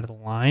either side of the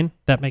line.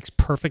 That makes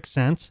perfect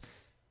sense.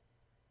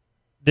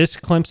 This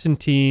Clemson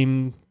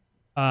team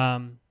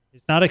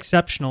is not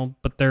exceptional,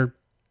 but they're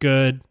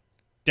good.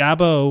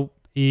 Dabo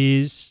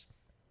he's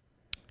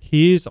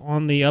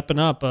on the up and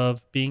up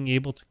of being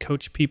able to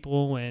coach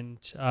people and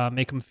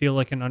make them feel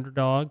like an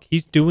underdog.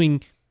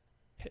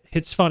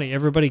 It's funny.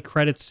 Everybody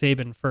credits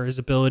Saban for his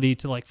ability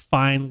to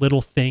find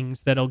little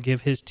things that'll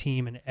give his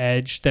team an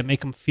edge that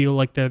make them feel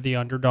like they're the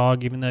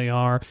underdog, even though they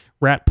are.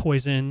 Rat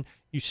poison,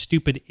 you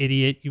stupid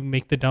idiot, you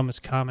make the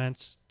dumbest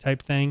comments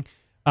type thing.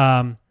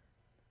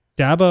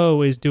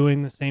 Dabo is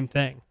doing the same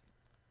thing.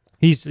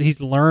 He's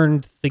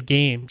learned the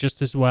game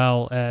just as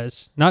well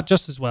as, not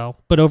just as well,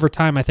 but over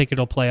time I think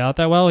it'll play out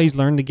that well. He's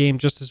learned the game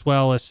just as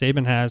well as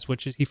Saban has,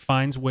 which is he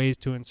finds ways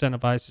to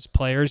incentivize his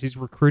players. He's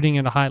recruiting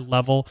at a high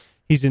level.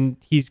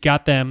 He's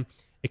got them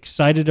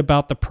excited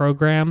about the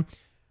program.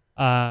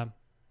 I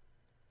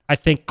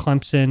think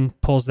Clemson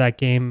pulls that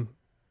game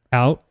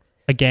out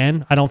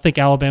again. I don't think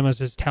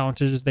Alabama's as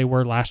talented as they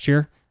were last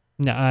year.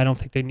 No, I don't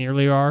think they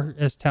nearly are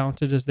as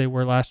talented as they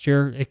were last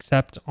year,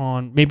 except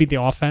on maybe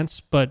the offense,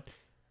 but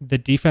the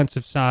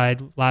defensive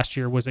side last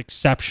year was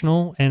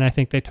exceptional, and I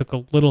think they took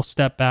a little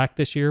step back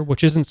this year,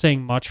 which isn't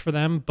saying much for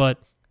them, but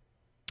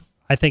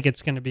I think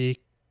it's going to be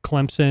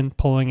Clemson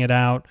pulling it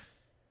out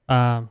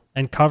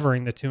and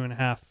covering the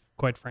 2.5,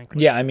 quite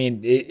frankly. Yeah, I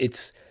mean,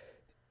 it's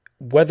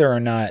whether or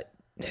not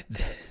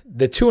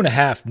the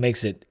 2.5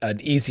 makes it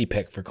an easy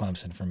pick for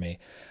Clemson for me,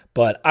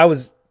 but I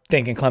was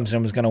thinking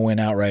Clemson was going to win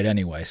outright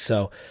anyway,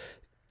 so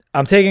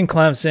I'm taking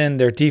Clemson.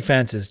 Their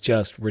defense is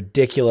just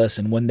ridiculous,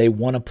 and when they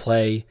want to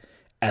play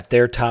at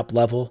their top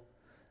level,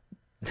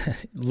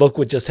 look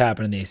what just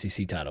happened in the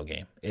ACC title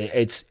game.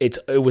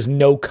 It was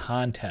no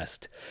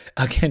contest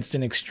against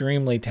an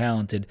extremely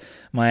talented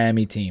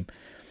Miami team.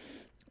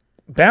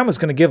 Bama's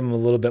going to give them a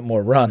little bit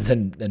more run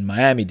than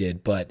Miami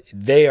did, but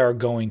they are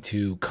going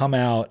to come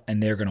out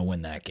and they're going to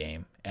win that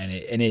game.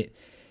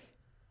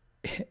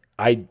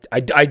 I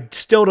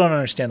still don't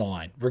understand the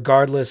line,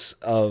 regardless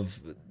of,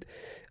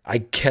 I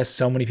guess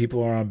so many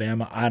people are on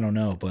Bama. I don't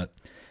know, but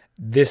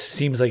this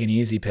seems like an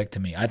easy pick to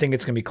me. I think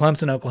it's going to be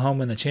Clemson,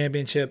 Oklahoma in the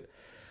championship,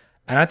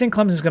 and I think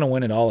Clemson's going to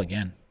win it all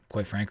again,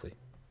 quite frankly.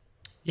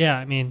 Yeah,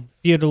 I mean,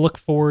 you had to look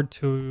forward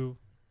to,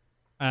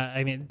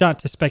 not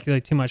to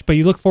speculate too much, but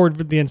you look forward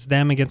against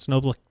them against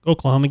an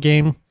Oklahoma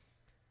game.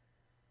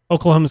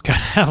 Oklahoma's got to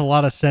have a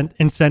lot of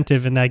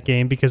incentive in that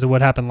game because of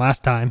what happened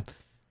last time.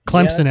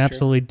 Clemson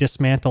absolutely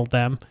dismantled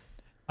them.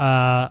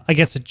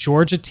 Against a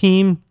Georgia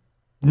team,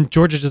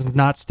 Georgia does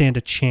not stand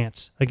a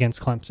chance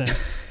against Clemson.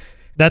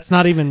 That's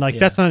not even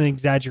that's not an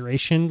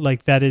exaggeration.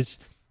 That is,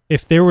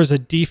 if there was a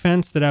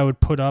defense that I would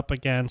put up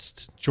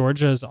against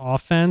Georgia's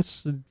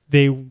offense,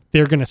 they're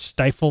going to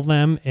stifle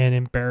them and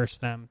embarrass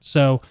them.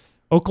 So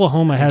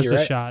Oklahoma has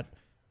a shot.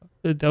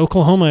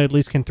 Oklahoma at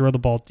least can throw the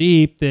ball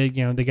deep. They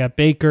got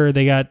Baker.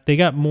 They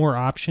got more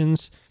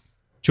options.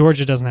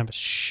 Georgia doesn't have a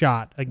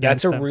shot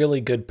against them. That's a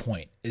really good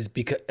point, is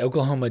because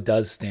Oklahoma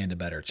does stand a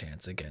better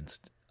chance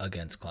against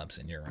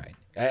Clemson. You're right.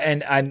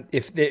 And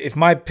if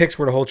my picks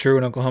were to hold true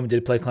and Oklahoma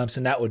did play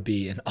Clemson, that would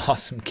be an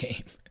awesome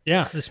game.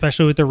 Yeah,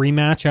 especially with the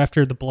rematch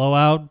after the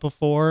blowout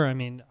before. I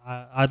mean,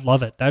 I'd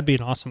love it. That'd be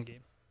an awesome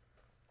game.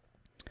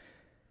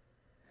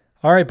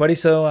 All right, buddy.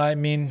 So, I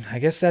mean, I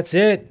guess that's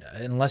it,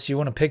 unless you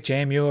want to pick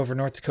JMU over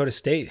North Dakota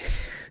State.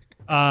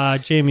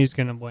 JMU's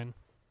going to win.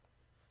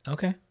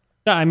 Okay.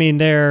 I mean,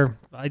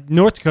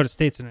 North Dakota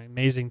State's an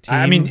amazing team.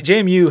 I mean,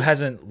 JMU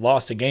hasn't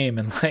lost a game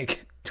in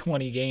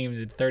 20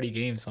 games, 30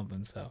 games,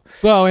 something. So,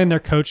 well, and their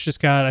coach just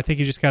got a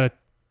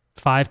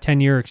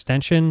 5-10 year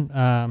extension.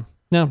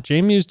 No,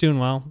 JMU's doing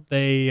well.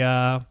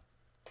 They're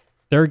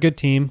a good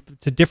team.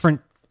 It's a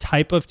different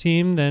type of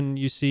team than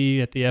you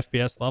see at the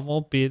FBS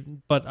level.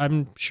 But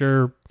I'm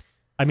sure.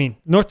 I mean,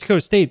 North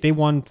Dakota State, they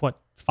won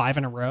 5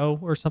 in a row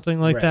or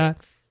something like that.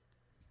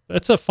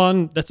 That's a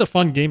fun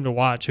game to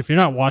watch. If you're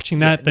not watching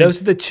that, then,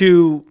 those are the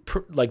two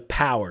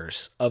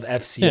powers of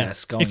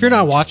FCS going. If you're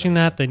not watching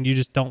that, then you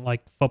just don't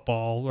like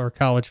football or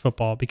college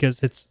football,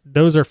 because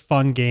those are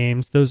fun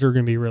games. Those are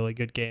going to be really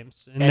good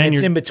games. And then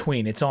it's in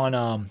between. It's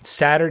on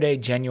Saturday,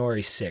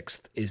 January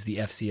 6th is the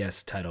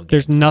FCS title game.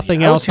 There's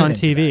nothing else on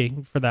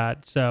TV for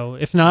that. So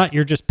if not,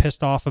 you're just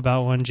pissed off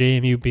about when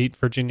JMU beat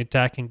Virginia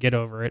Tech, and get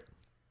over it.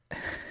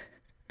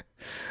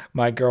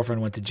 My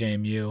girlfriend went to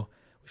JMU.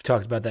 We've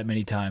talked about that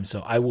many times,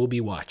 so I will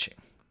be watching.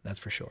 That's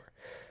for sure.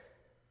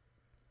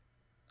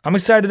 I'm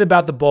excited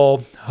about the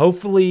bowl.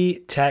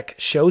 Hopefully Tech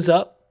shows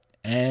up,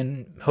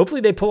 and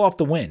hopefully they pull off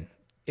the win.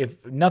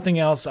 If nothing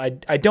else, I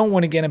don't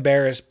want to get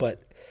embarrassed,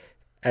 but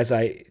as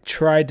I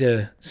tried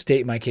to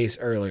state my case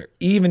earlier,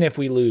 even if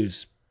we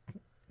lose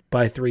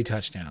by 3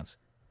 touchdowns,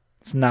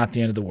 it's not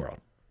the end of the world.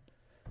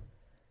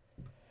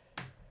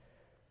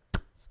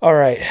 All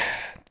right.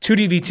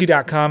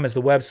 2dvt.com is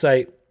the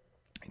website.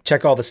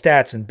 Check all the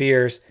stats and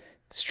beers.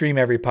 Stream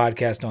every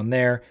podcast on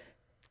there.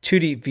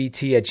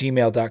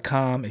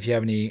 2dvt@gmail.com if you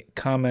have any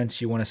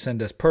comments you want to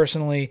send us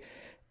personally.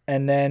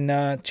 And then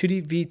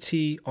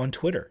 2dvt on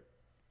Twitter.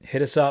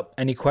 Hit us up.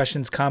 Any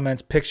questions,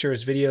 comments,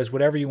 pictures, videos,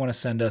 whatever you want to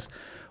send us,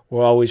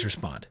 we'll always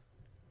respond.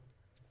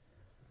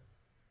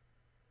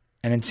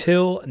 And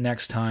until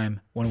next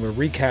time, when we're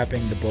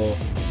recapping the bowl,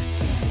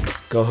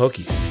 go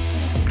Hokies.